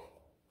it.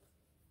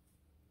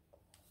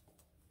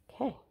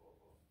 Okay.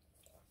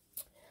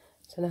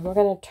 So then we're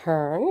going to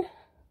turn.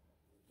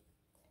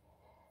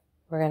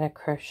 We're going to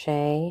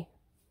crochet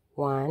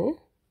one,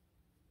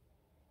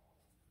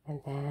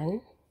 and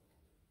then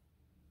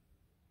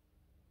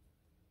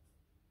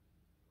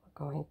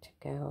we're going to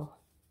go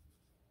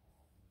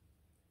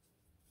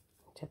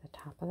to the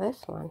top of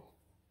this one.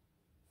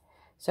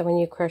 So when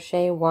you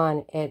crochet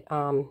one, it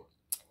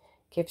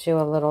gives you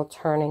a little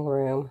turning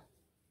room.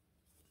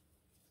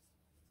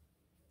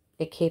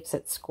 It keeps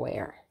it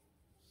square.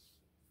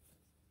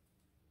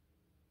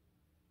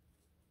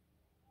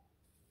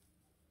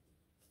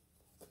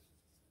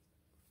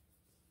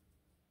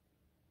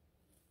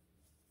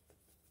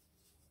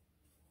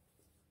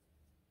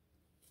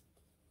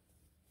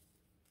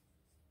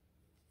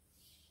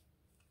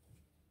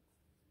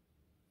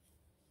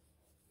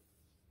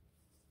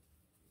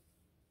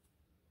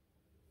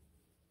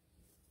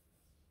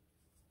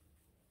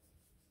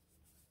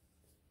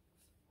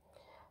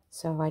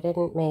 So I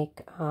didn't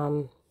make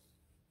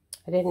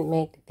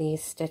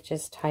these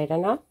stitches tight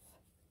enough,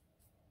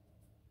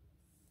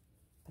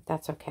 but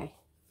that's okay.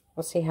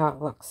 We'll see how it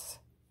looks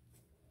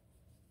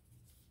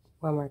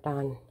when we're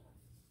done.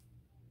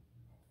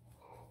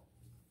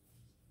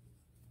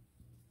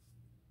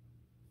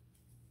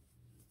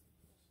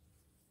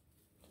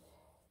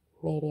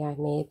 Maybe I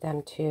made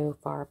them too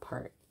far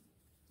apart.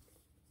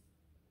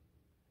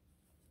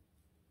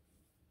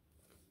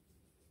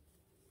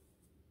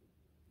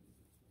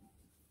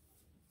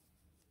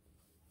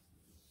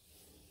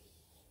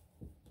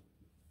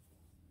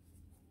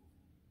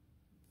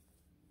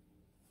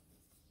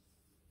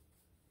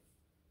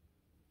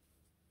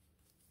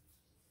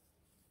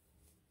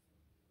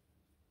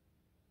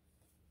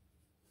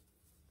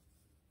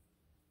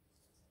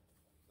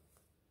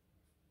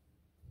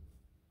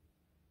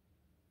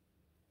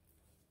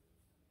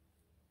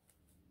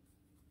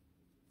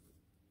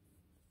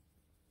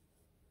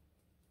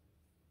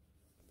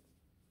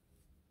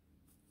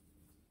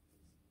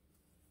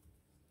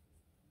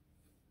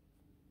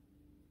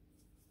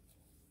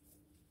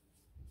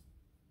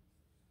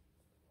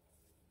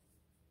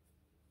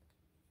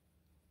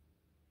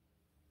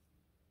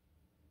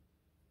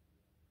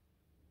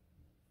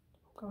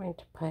 Going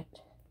to put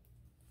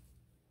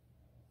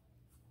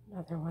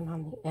another one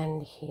on the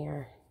end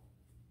here.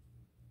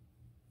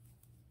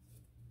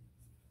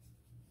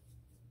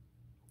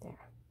 There.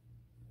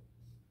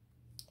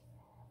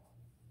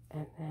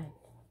 And then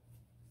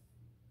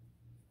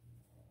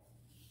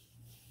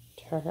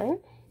turn.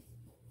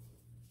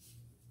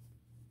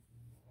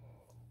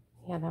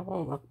 Yeah, that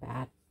won't look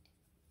bad.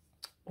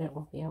 It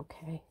will be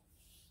okay.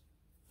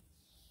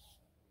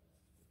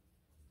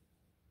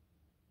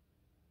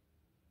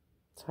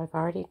 So I've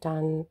already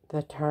done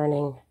the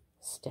turning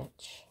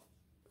stitch.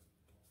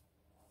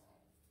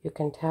 You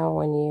can tell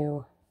when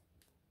you,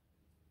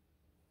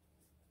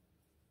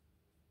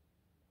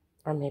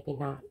 or maybe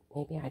not,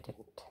 maybe I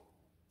didn't.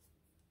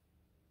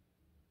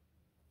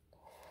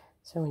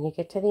 So when you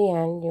get to the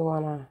end, you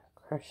want to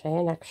crochet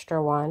an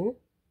extra one,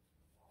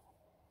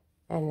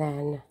 and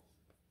then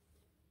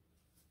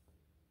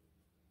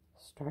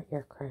start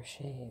your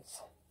crochets.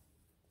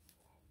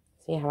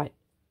 See how it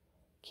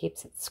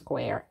keeps it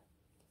square.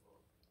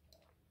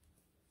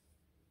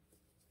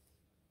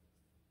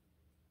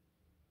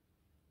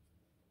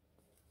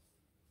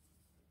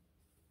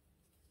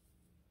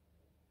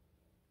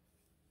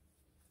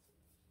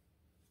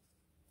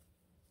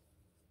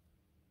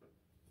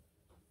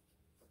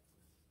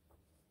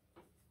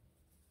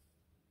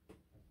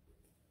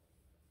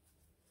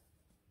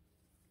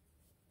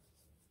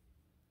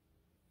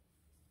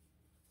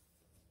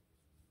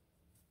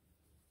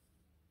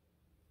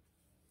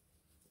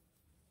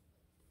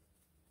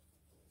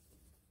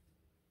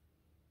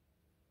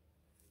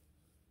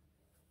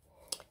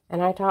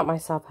 And I taught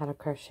myself how to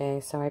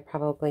crochet, so I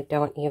probably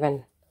don't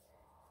even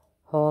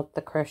hold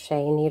the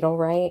crochet needle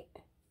right,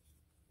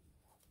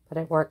 but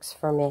it works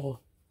for me.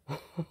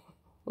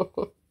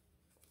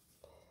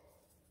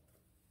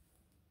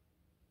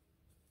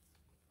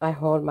 I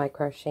hold my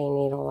crochet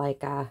needle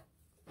like a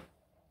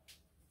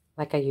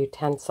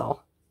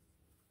utensil.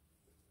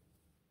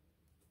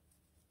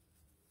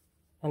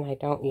 And I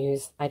don't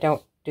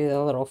do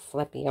the little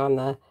flippy on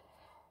the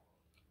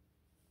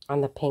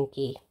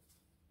pinky.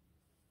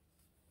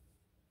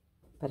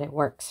 But it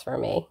works for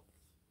me.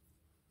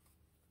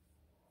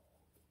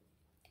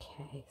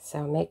 Okay,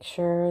 so make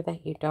sure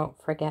that you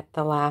don't forget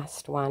the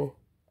last one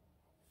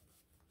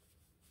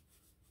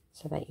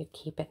so that you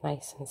keep it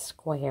nice and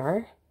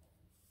square,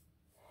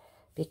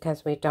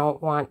 because we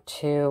don't want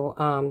to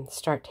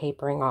start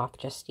tapering off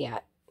just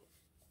yet.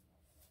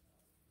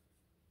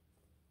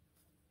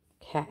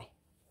 Okay.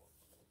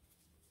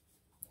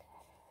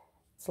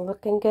 It's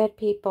looking good,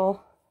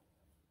 people.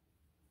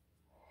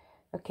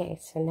 Okay,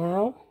 so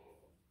now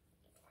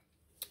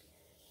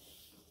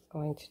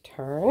I'm going to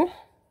turn,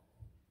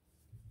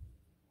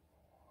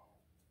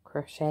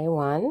 crochet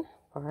 1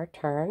 for our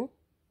turn,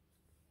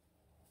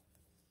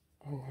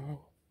 and then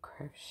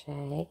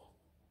crochet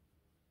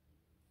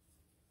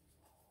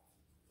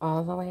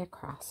all the way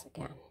across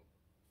again.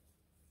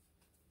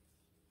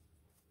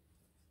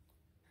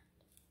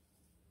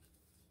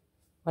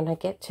 When I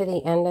get to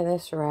the end of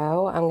this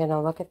row, I'm going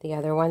to look at the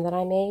other one that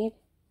I made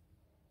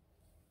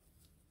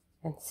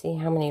and see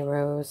how many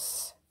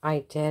rows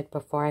I did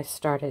before I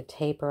started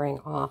tapering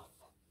off.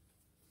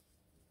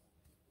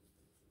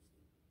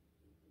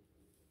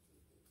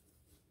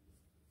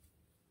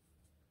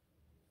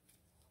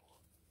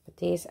 But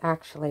these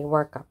actually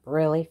work up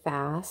really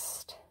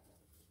fast.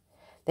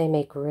 They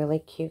make really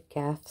cute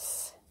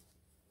gifts.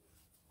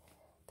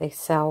 They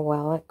sell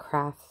well at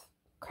craft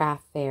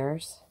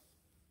fairs.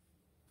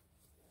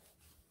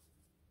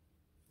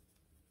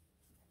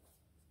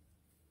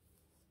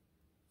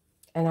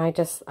 And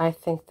I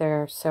think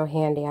they're so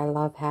handy. I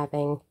love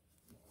having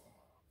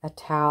a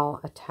towel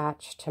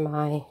attached to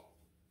my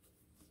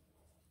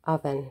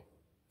oven.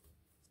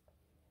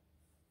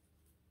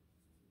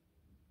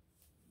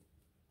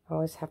 I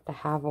always have to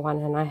have one,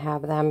 and I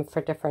have them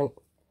for different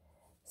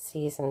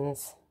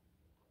seasons.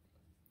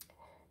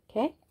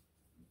 Okay.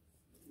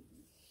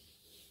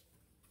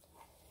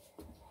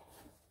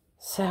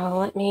 So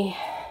let me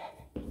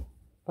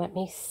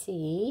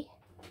see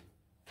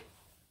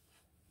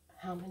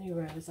how many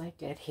rows I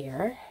did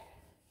here.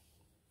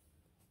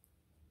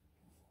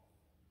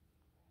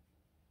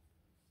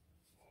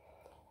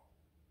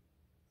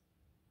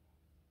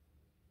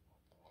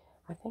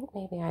 I think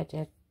maybe I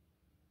did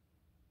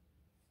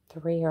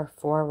 3 or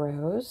 4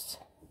 rows.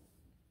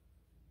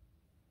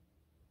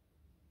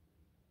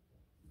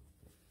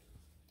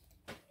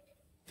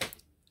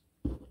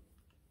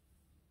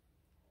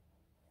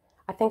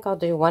 I think I'll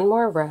do one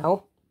more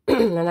row,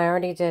 and I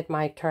already did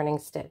my turning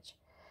stitch.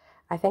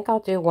 I think I'll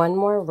do one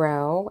more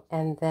row,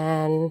 and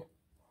then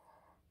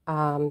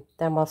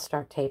we'll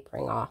start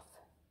tapering off.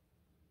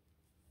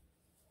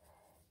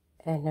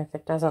 And if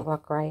it doesn't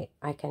look right,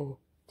 I can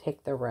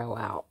take the row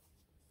out.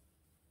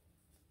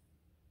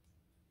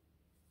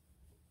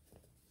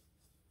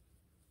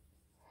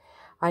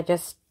 I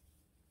just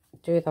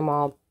do them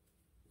all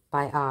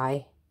by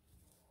eye.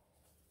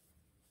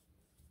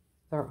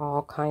 They're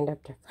all kind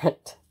of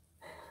different.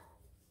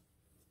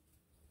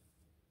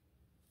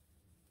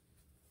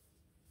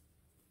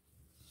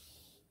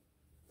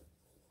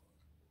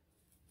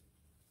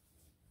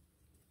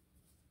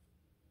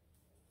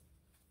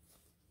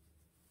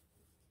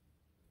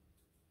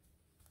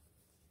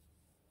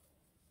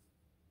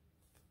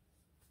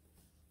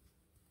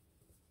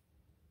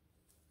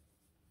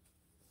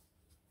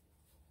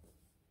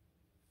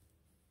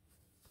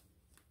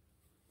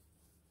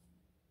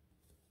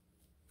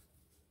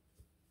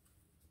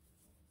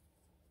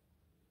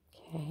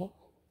 Okay.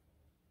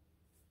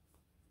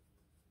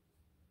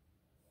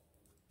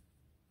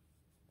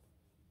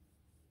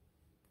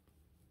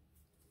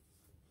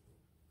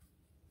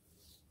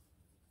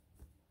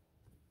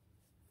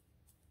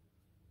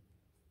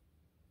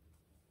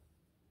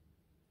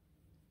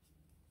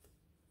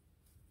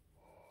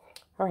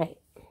 All right.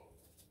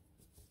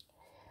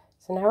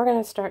 So now we're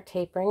going to start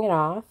tapering it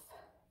off.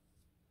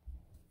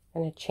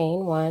 I'm going to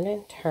chain 1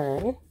 and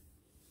turn.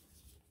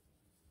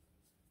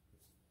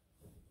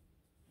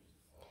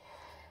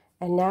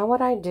 And now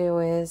what I do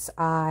is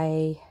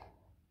I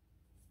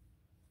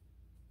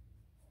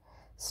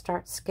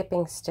start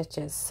skipping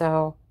stitches.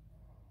 So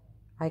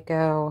I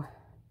go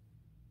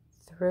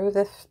through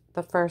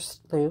the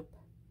first loop,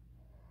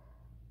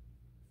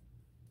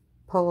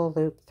 pull a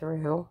loop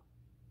through,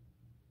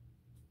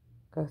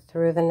 go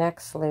through the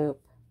next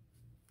loop,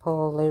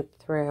 pull a loop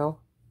through,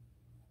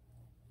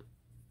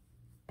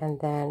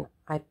 and then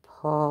I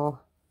pull,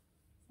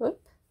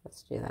 whoop,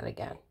 let's do that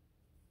again.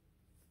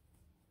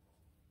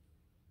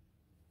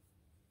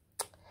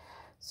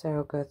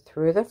 So go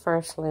through the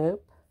first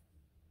loop,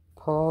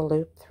 pull a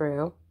loop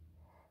through,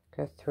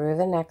 go through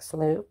the next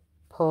loop,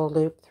 pull a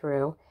loop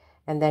through,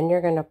 and then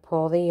you're going to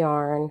pull the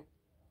yarn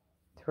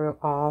through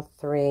all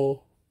 3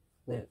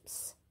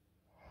 loops.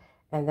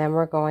 And then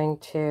we're going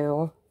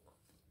to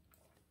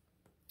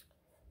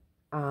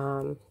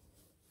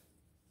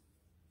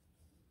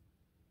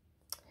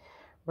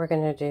we're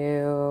going to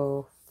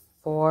do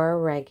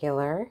 4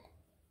 regular,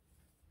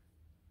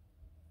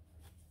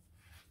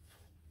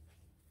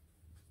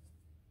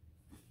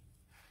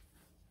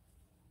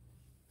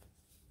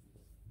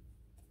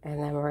 and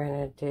then we're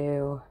going to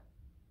do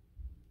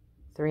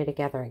 3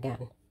 together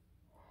again.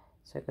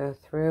 So go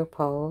through,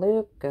 pull a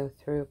loop, go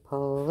through,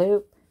 pull a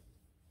loop,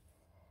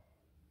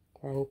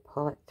 and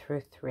pull it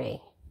through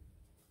 3.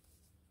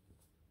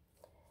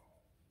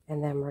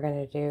 And then we're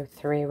going to do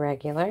 3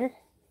 regular.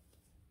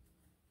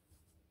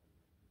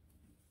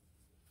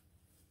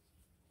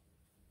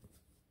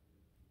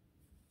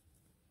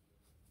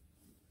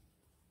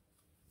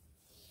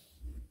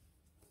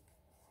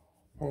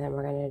 And then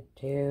we're going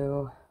to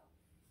do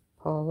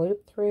pull a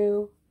loop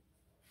through,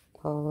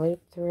 pull a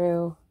loop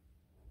through,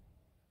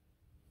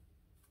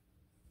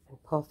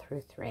 and pull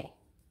through 3.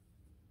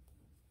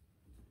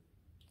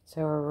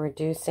 So we're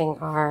reducing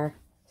our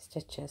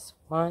stitches.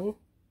 1,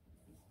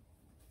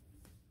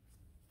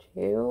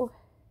 2,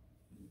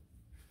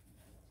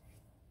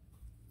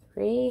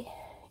 3,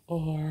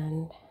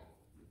 and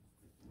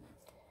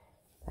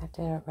that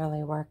didn't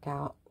really work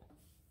out.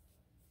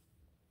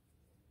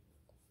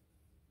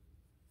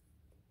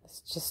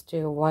 Let's just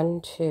do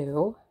 1,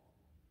 2,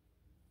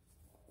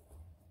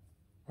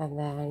 and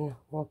then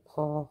we'll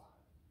pull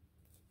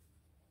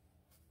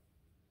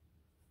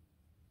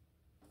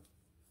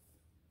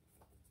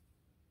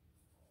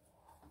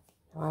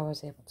I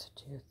was able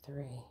to do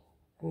 3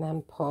 and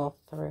then pull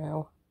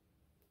through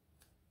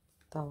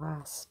the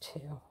last 2.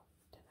 Did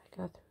I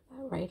go through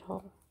that right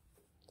hole?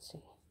 Let's see.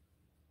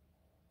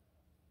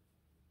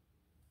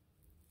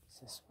 It's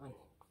this one.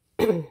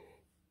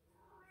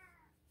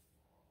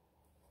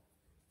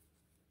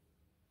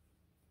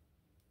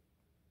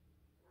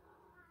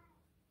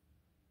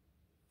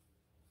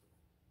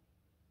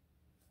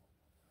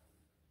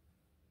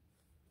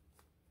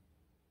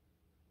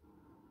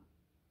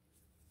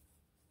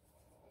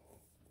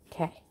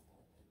 Okay.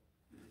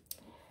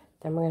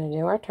 Then we're going to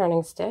do our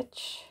turning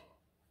stitch.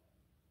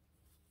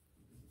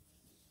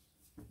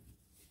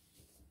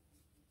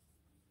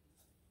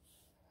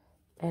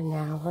 And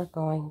now we're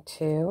going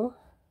to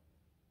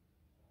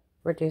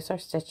reduce our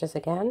stitches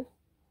again.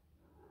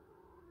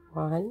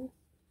 1,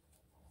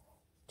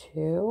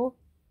 2,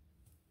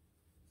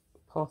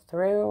 pull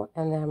through,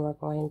 and then we're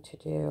going to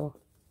do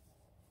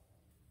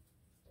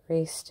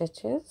 3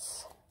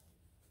 stitches.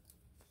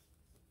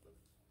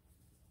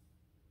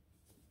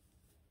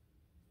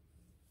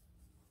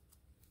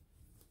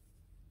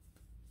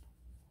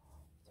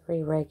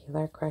 Three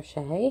regular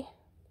crochet.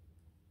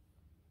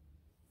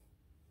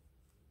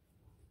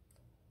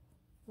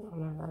 I don't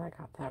know that I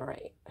got that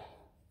right.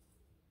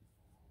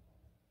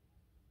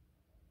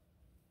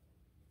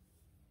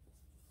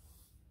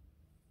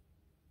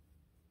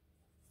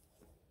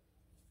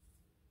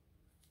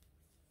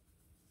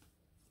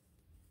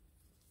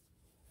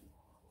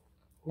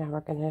 Now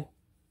we're going to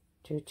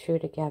do 2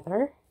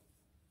 together.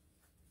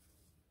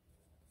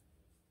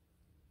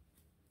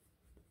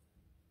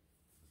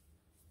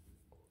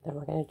 Then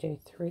we're going to do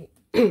 3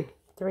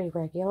 3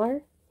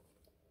 regular.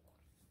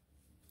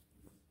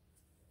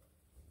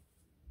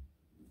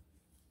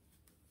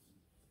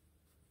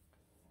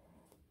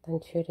 Then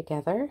 2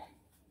 together.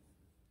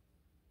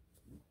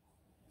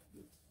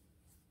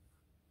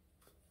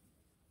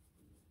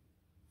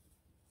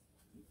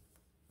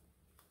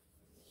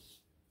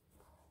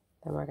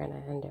 Then we're going to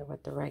end it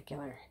with the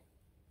regular.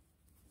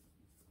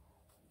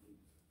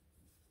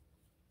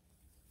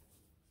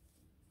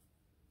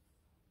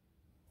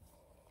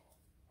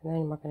 And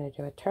then we're going to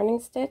do a turning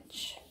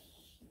stitch.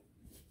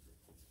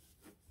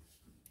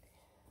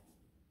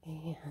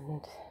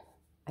 And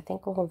I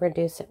think we'll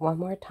reduce it one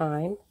more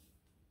time.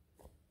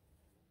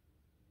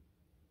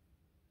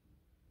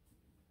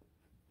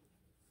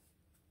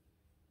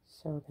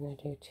 So we're going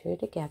to do 2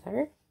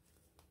 together.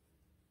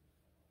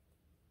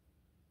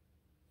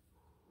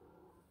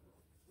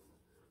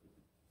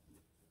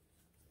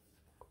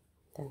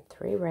 Then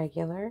 3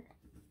 regular.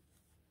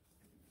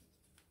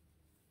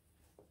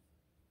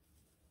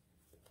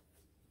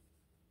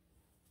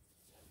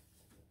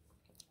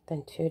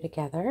 Then 2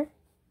 together.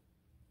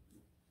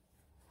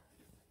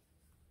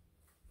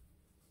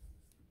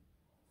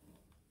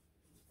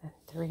 Then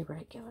 3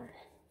 regular.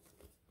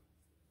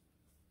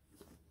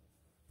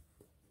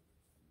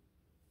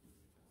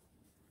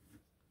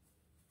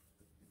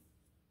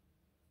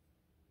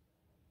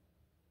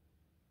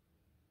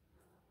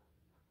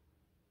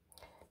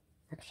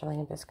 Actually,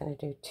 I'm just going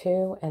to do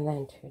 2 and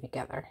then 2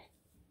 together.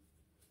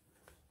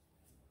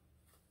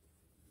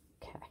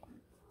 Okay,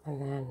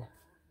 and then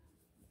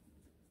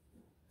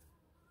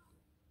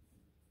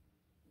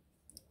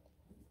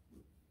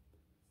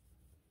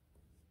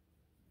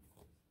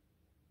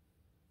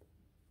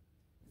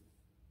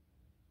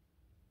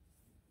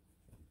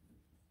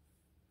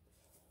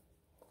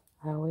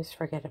I always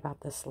forget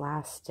about this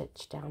last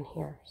stitch down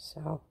here,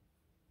 so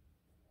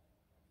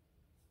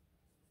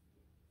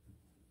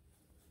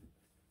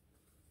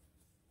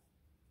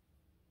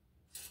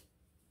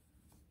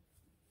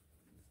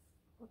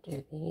we'll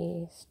do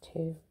these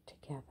 2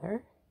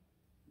 together.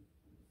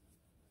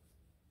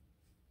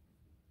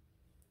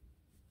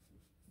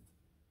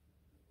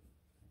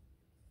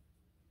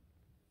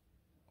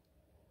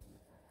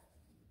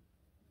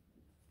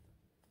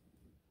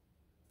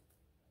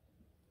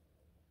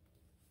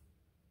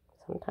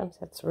 Sometimes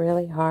it's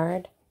really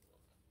hard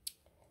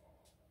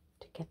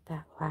to get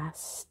that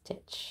last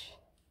stitch,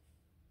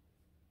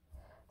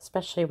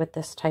 especially with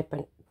this type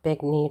of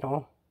big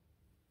needle.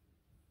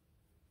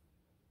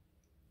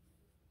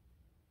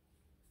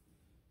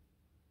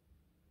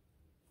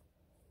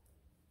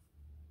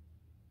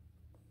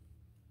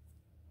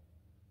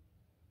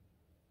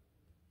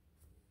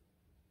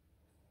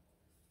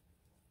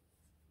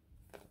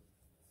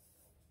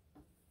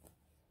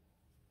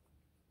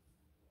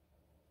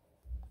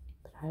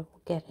 But I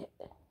will get it.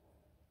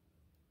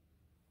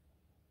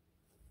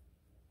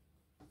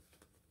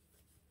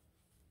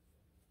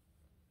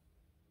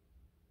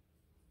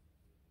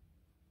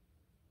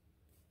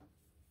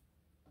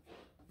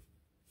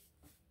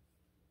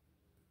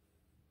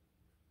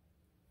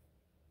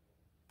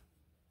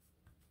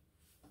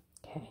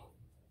 Okay.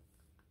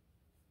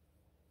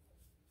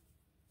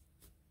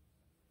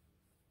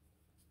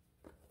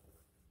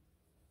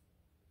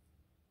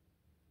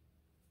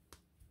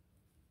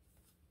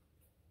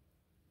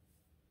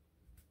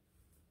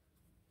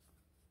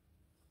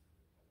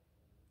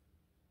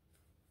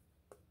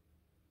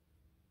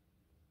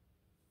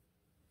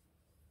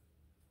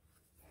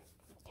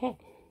 Okay.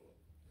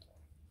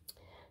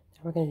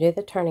 Now we're going to do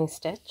the turning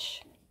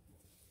stitch.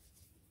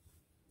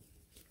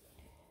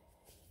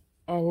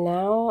 And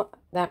now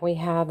that we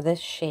have this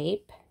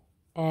shape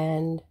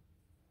and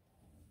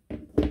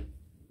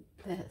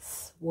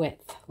this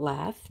width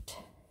left,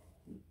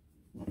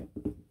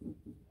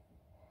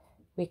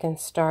 we can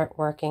start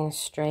working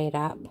straight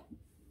up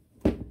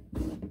with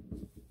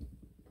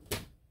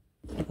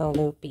a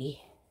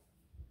loopy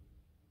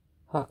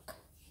hook.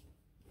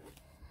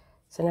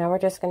 So now we're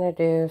just going to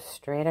do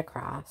straight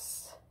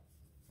across.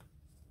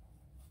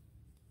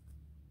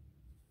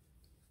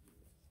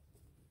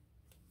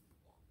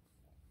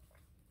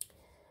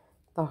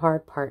 The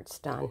hard part's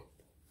done.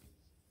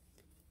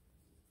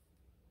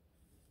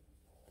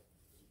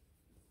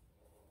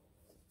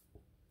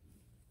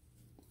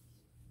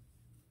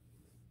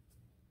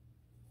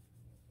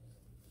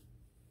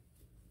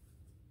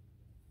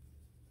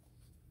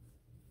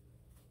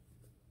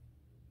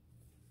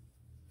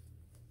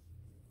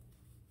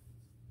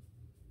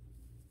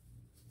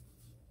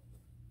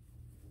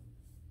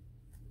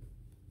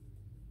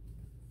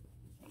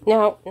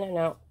 No,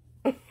 no,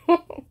 no.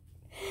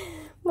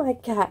 My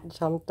cat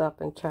jumped up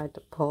and tried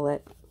to pull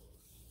it.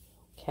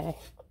 Okay.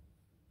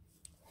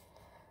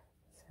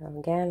 So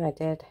again, I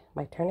did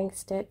my turning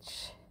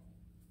stitch.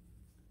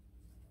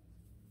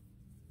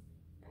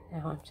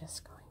 And now I'm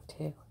just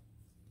going to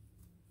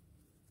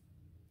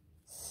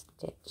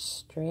stitch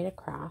straight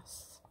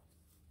across,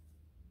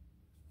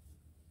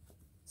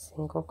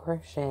 single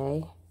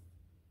crochet,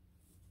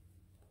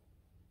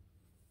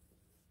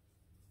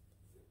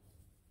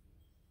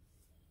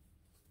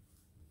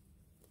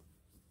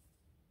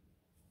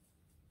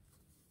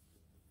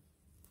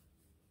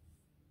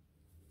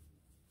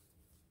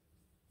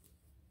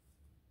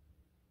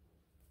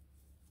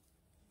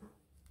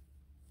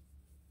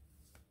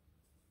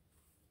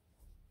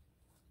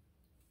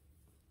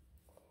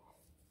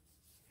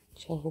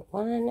 chain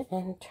one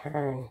and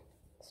turn.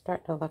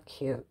 Starting to look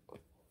cute.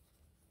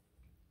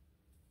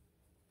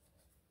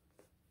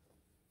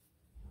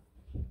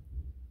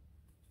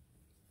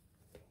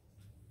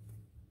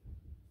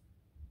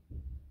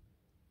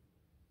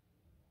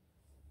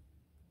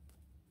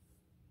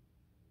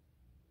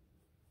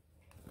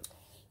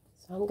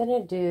 So I'm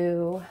going to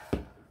do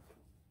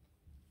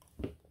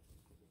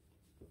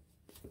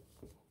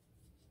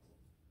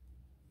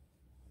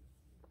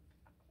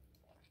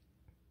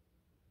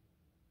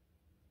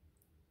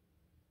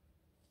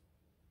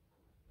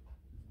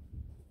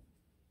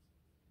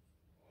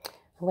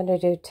I'm going to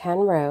do 10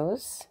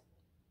 rows,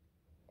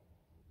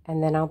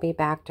 and then I'll be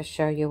back to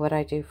show you what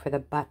I do for the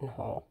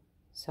buttonhole.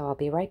 So I'll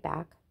be right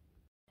back.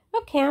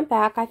 Okay, I'm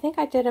back. I think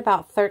I did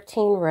about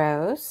 13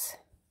 rows.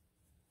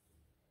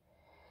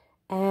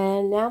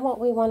 And now what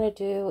we want to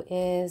do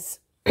is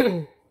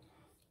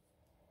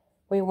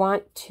we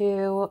want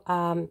to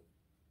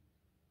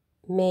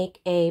make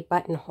a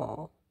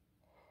buttonhole.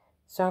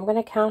 So I'm going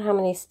to count how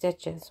many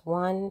stitches.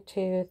 1,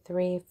 2,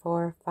 3,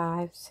 4,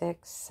 5,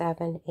 6,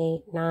 7,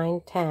 8,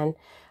 9, 10.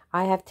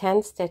 I have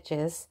 10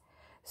 stitches.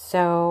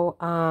 So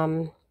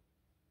I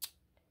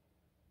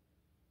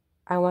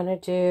want to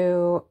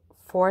do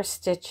 4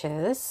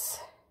 stitches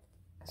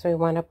because we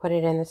want to put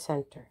it in the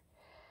center.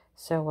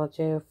 So we'll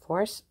do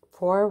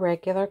four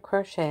regular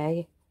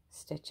crochet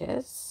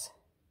stitches.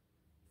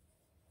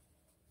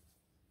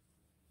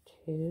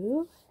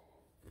 2,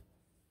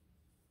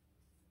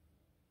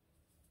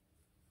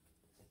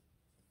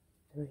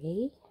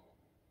 3,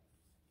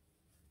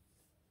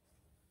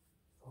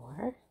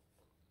 4,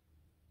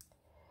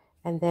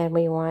 and then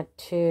we want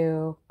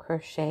to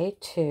crochet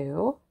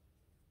 2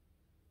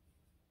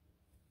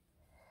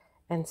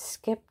 and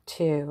skip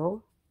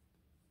 2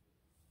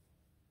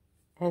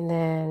 and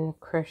then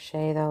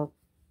crochet the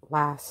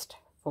last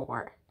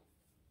 4.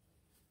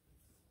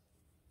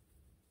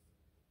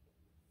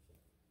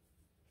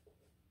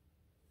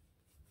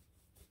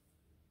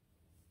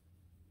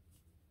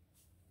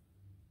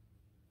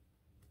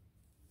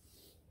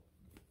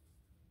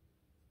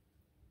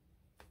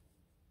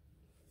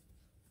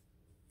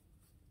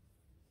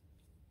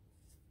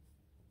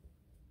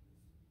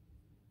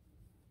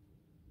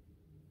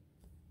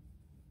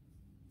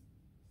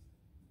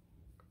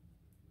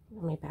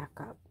 Let me back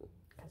up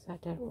because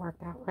that didn't work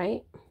out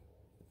right.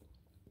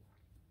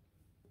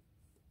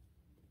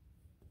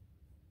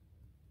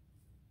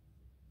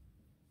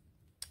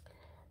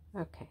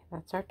 Okay,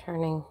 that's our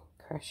turning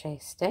crochet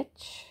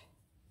stitch.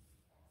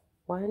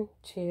 1,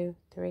 2,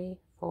 3,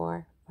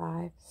 4,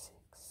 5, 6,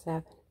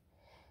 7,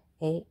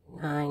 8,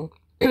 9,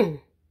 10.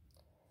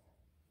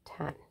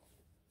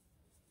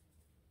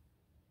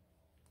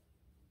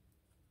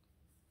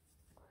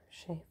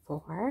 Crochet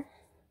 4.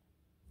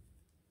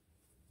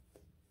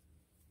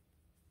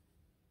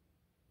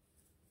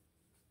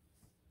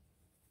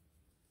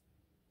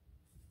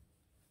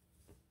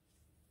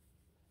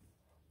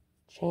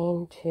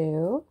 Chain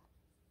 2.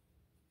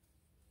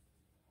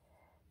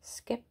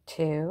 Skip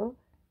 2.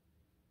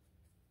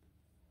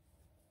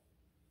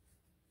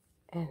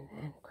 And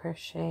then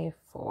crochet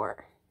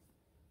 4.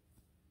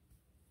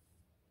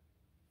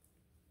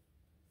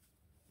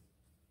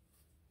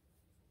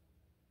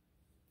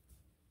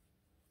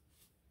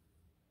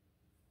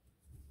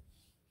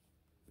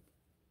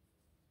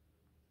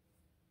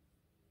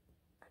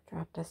 I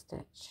dropped a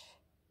stitch.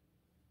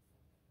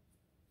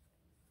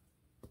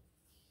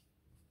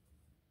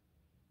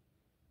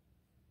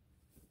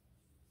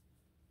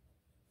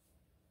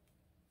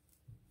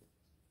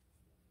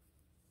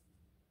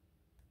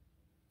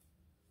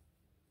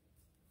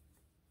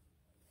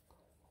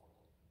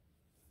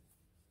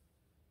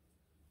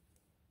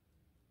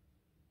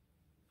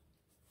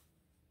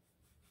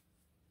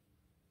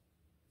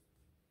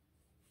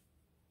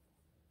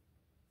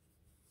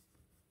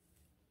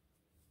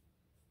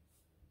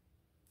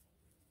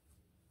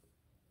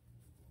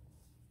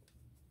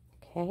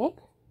 Okay,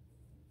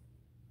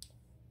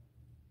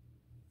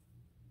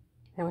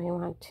 then we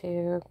want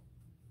to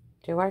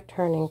do our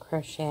turning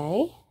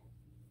crochet.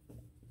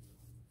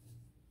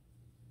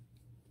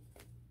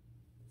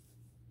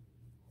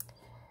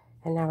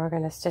 And now we're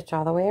going to stitch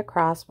all the way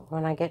across, but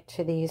when I get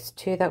to these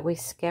 2 that we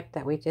skipped,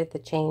 that we did the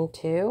chain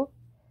 2,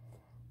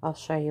 I'll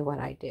show you what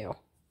I do.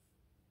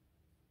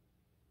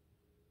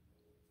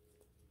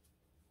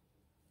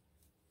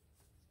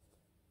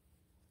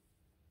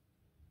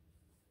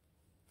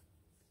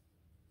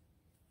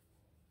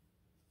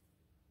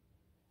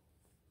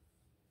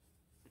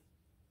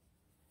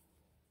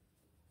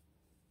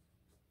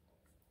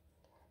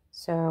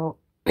 So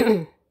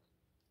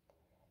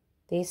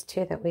these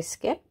 2 that we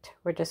skipped,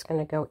 we're just going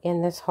to go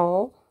in this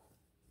hole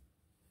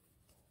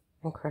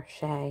and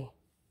crochet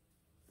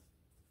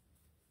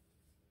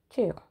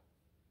 2.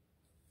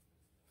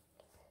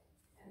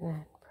 And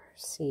then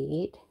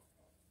proceed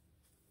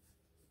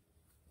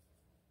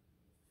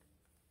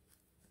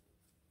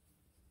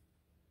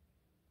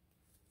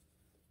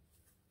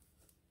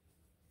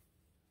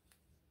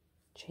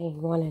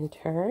chain 1 and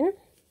turn.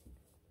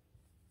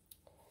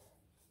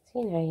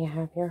 See, now you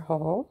have your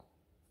hole.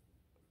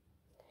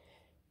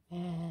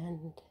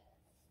 And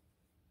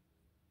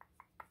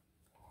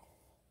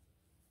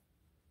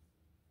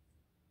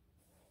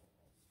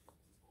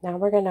now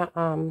we're going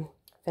to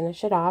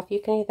finish it off.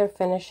 You can either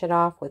finish it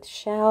off with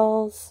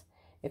shells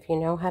if you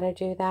know how to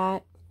do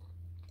that,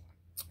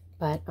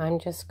 but I'm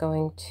just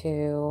going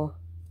to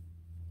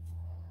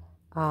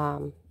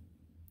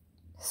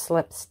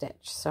slip stitch.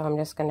 So I'm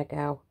just going to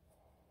go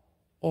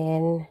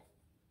in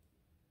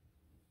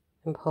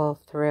and pull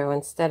through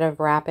instead of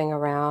wrapping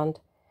around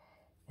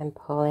and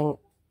pulling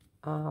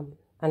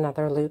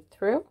another loop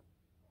through.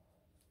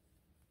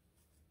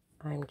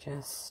 I'm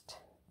just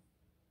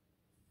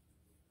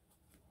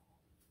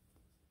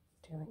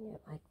doing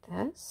it like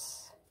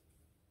this.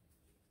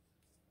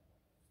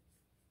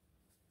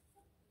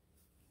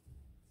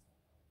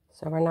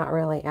 So we're not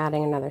really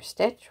adding another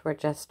stitch, we're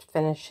just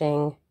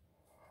finishing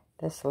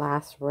this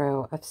last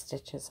row of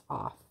stitches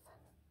off.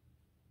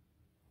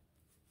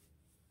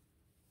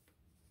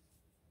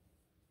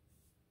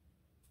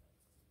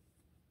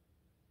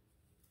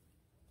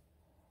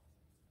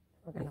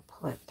 We're going to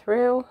pull it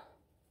through,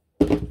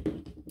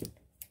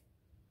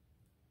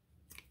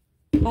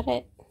 cut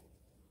it,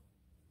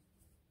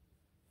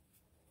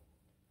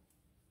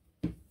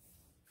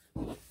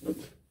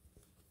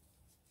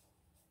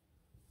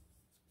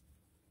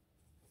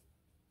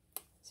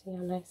 see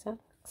how nice that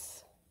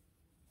looks.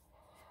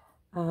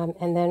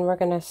 And then we're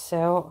going to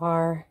sew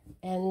our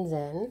ends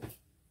in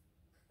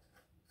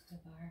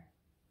with our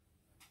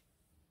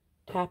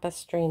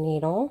tapestry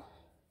needle.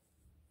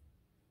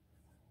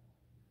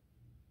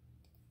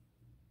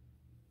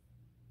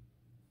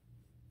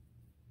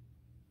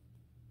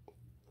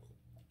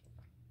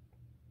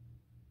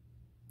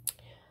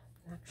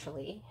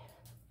 Actually,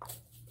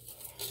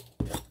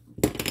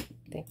 I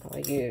think I'll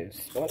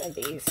use one of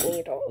these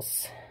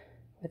needles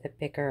with a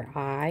bigger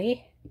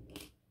eye.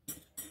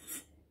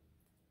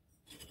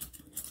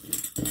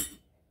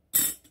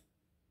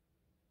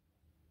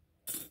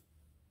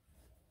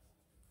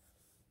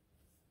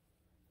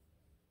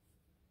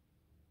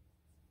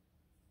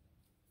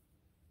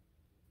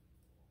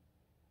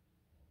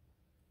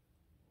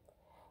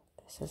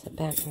 This is a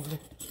bent one.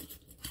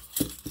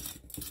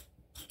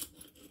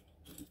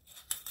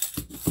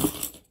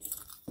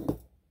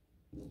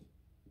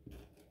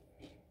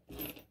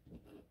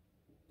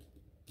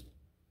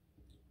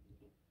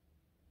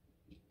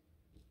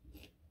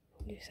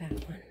 use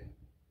that one.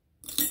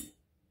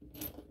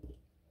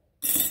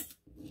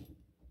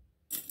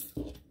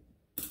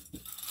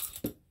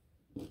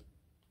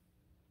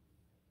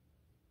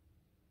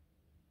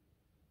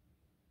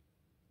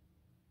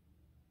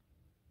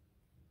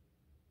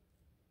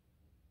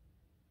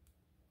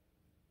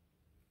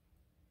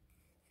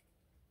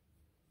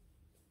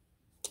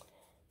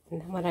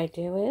 And then what I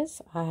do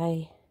is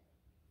I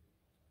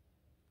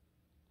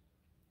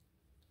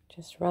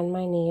just run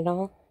my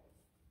needle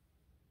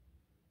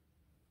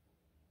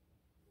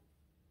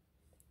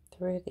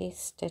through these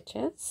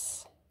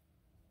stitches.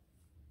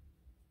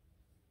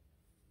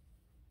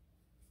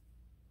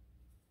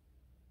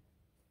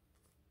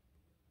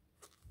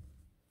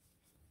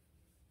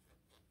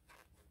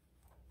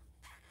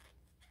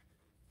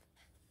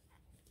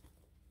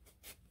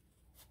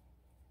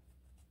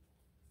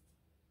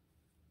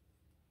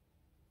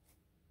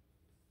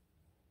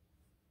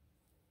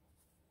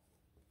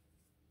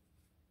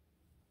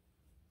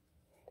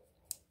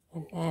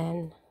 And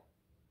then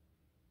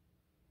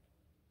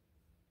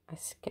I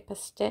skip a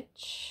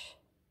stitch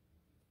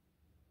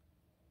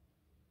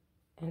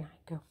and I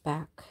go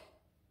back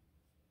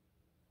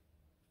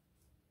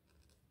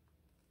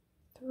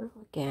through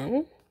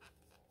again.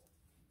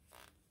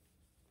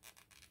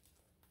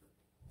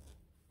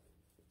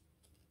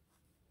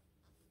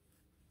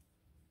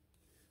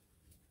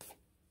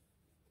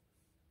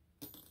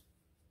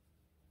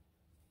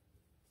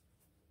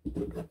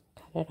 Cut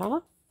it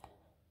off.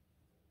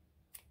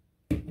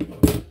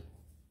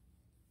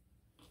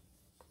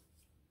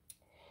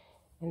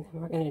 And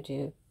then we're going to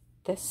do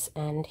this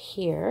end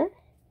here.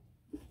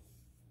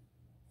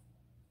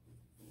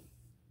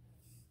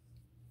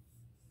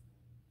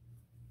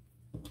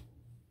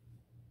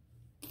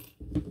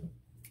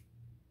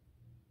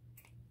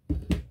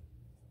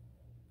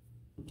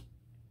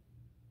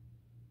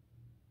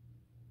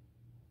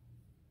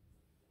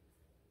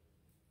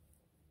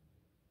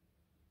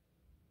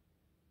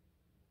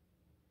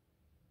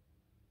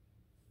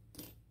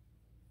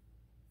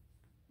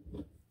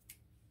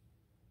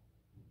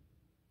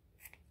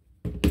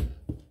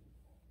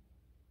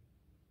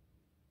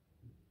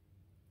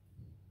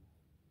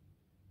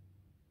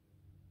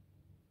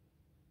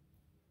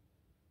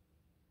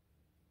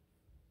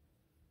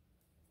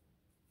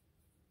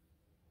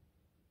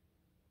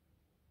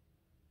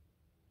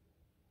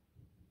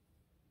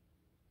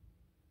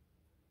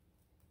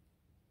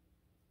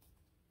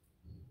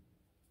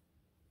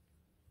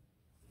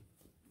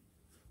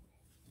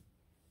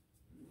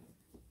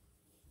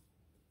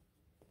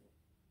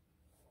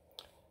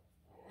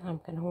 I'm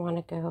going to want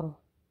to go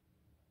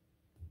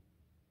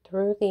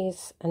through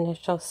these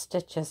initial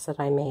stitches that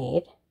I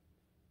made.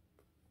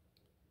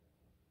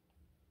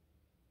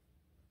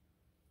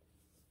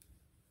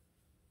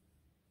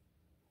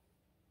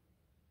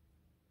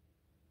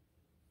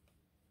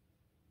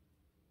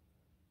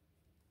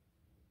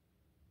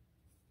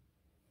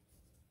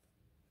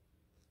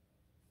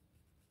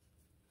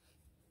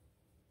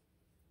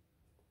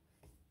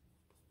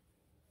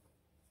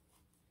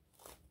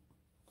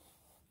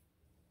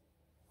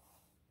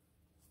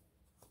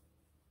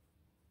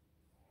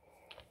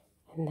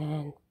 And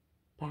then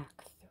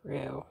back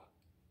through,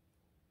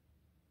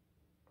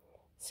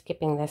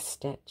 skipping this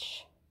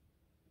stitch.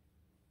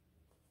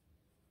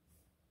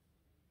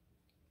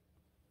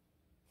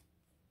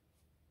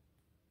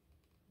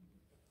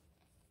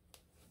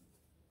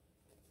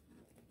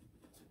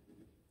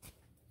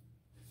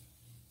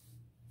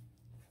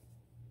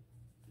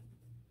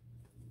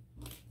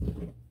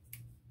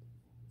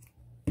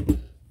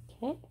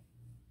 Okay,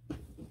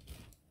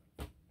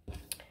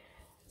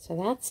 so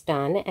that's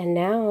done, and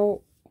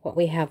now what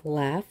we have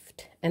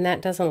left, and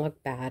that doesn't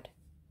look bad,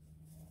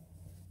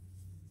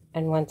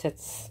 and once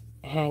it's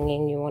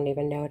hanging you won't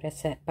even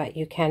notice it, but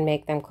you can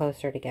make them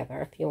closer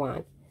together if you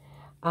want.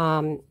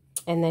 And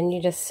then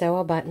you just sew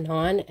a button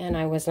on, and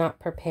I was not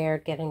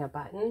prepared getting a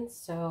button,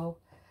 so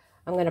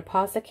I'm going to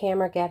pause the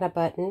camera, get a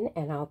button,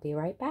 and I'll be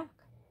right back.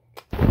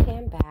 Okay,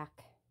 I'm back.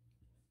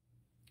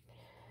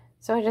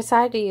 So I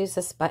decided to use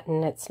this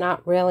button. It's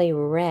not really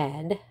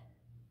red,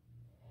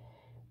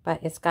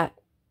 but it's got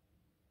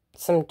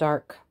some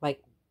dark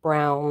like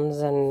browns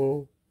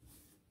and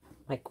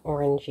like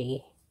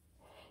orangey.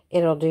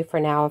 It'll do for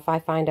now. If I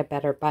find a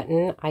better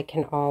button, I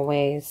can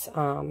always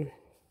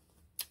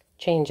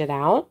change it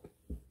out.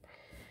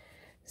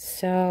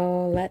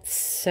 So let's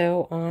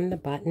sew on the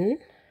button.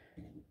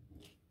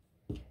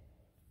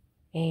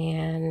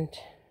 And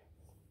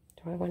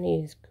do I want to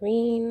use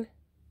green?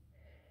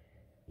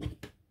 I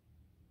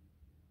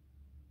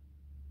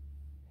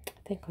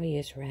think I'll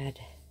use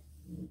red.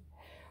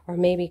 Or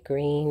maybe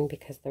green,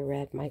 because the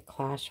red might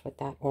clash with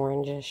that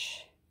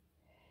orangish.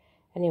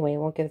 Anyway,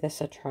 we'll give this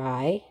a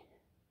try.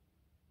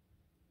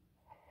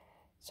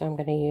 So I'm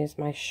going to use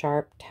my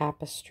sharp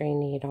tapestry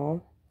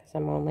needle, because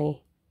I'm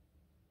only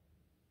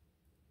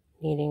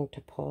needing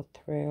to pull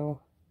through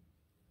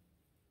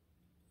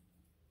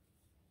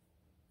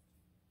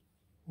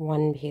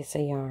one piece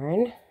of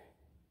yarn.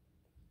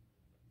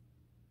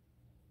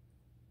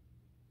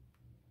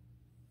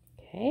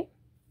 Okay.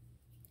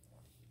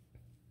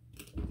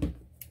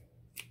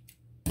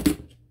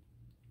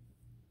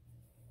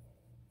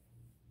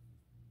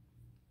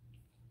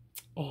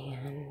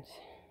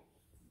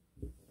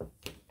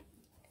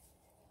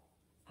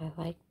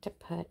 like to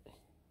put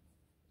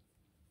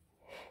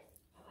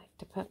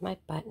my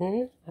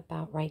button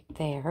about right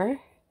there.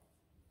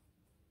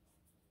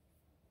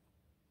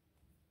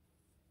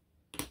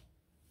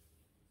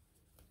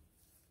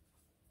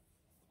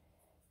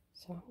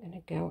 So I'm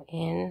going to go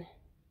in.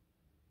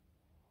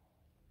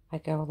 I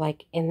go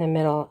like in the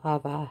middle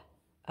of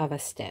a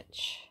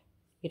stitch.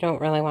 You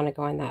don't really want to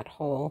go in that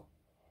hole.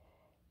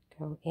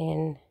 Go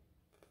in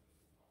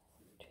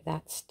to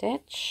that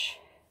stitch.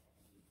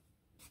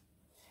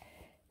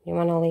 You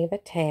want to leave a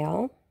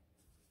tail.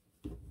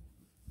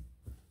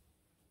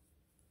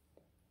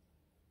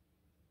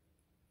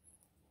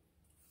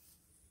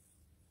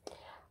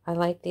 I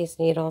like these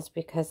needles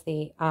because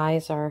the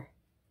eyes are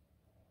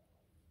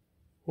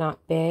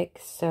not big,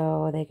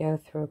 so they go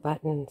through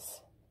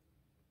buttons.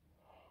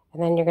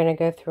 And then you're going to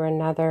go through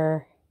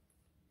another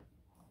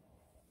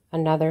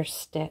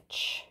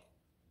stitch.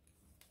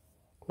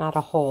 Not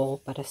a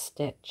hole, but a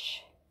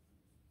stitch.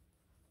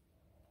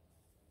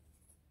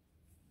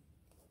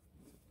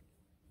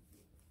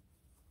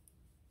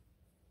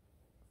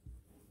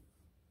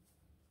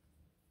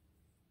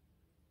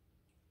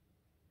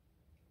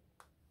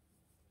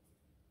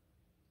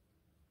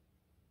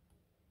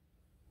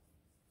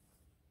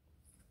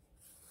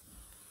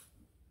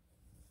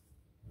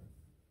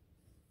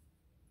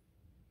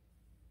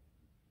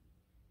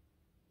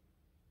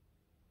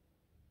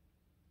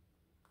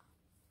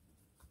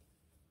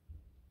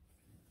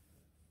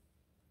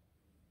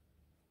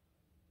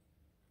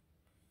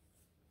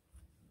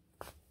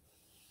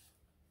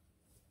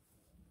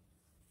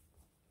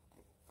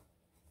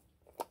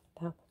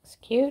 That looks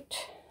cute.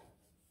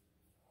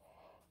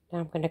 Now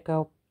I'm going to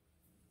go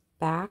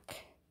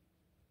back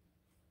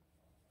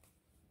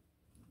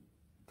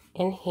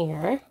in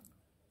here,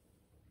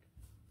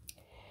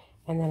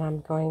 and then I'm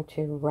going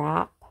to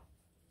wrap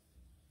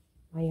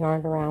my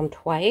yarn around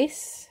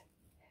twice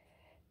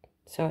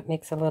so it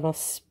makes a little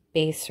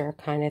spacer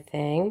kind of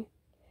thing.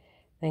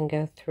 Then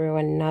go through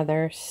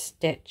another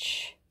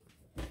stitch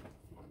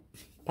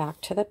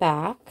back to the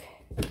back.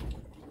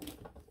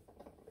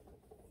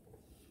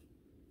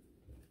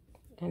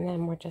 And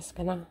then we're just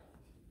gonna,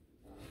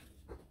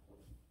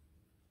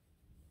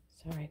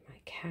 sorry, my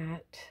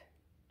cat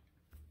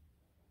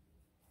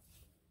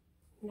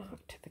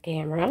knocked the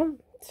camera.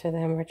 So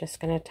then we're just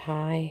gonna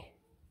tie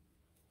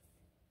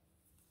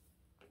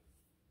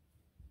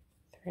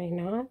 3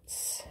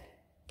 knots.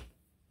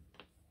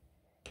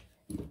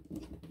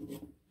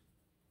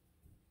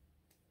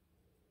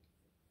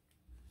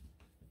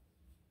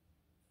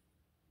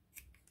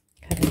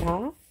 Cut it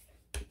off.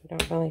 You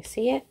don't really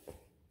see it.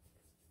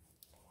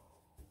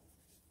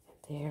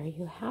 There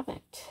you have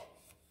it.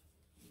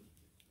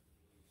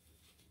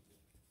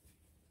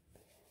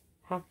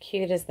 How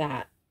cute is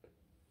that?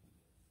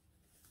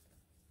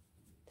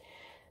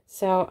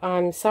 So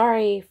I'm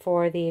sorry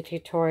for the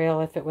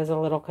tutorial if it was a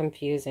little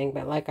confusing,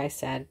 but like I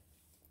said,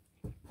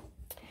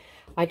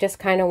 I just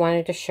kind of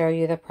wanted to show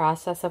you the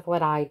process of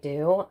what I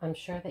do. I'm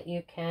sure that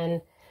you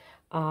can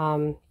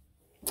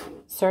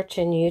search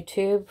in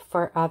YouTube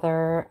for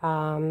other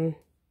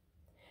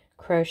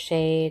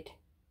crocheted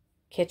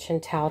kitchen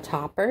towel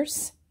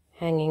toppers,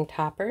 hanging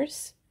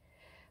toppers,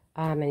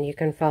 and you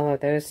can follow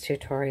those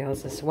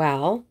tutorials as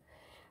well.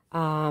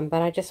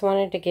 But I just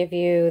wanted to give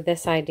you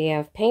this idea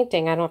of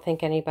painting. I don't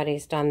think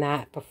anybody's done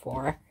that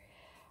before.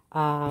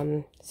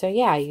 So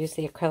yeah, I use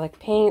the acrylic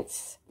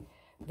paints.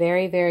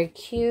 Very, very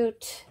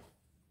cute.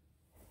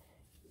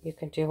 You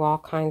can do all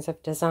kinds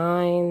of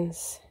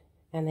designs,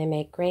 and they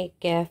make great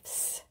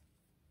gifts.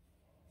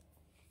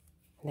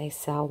 They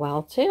sell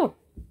well too.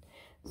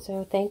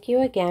 So thank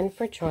you again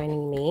for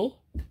joining me.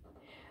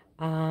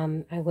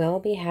 I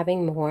will be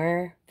having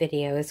more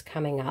videos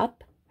coming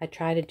up. I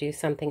try to do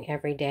something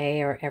every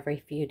day or every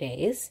few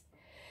days.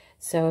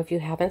 So if you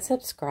haven't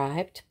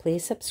subscribed,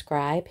 please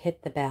subscribe,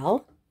 hit the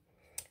bell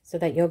so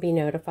that you'll be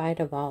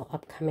notified of all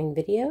upcoming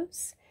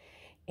videos.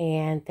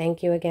 And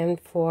thank you again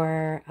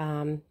for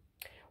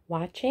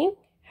watching.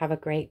 Have a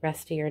great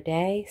rest of your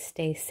day.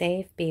 Stay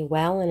safe, be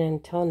well, and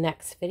until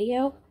next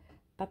video,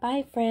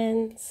 bye-bye,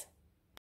 friends.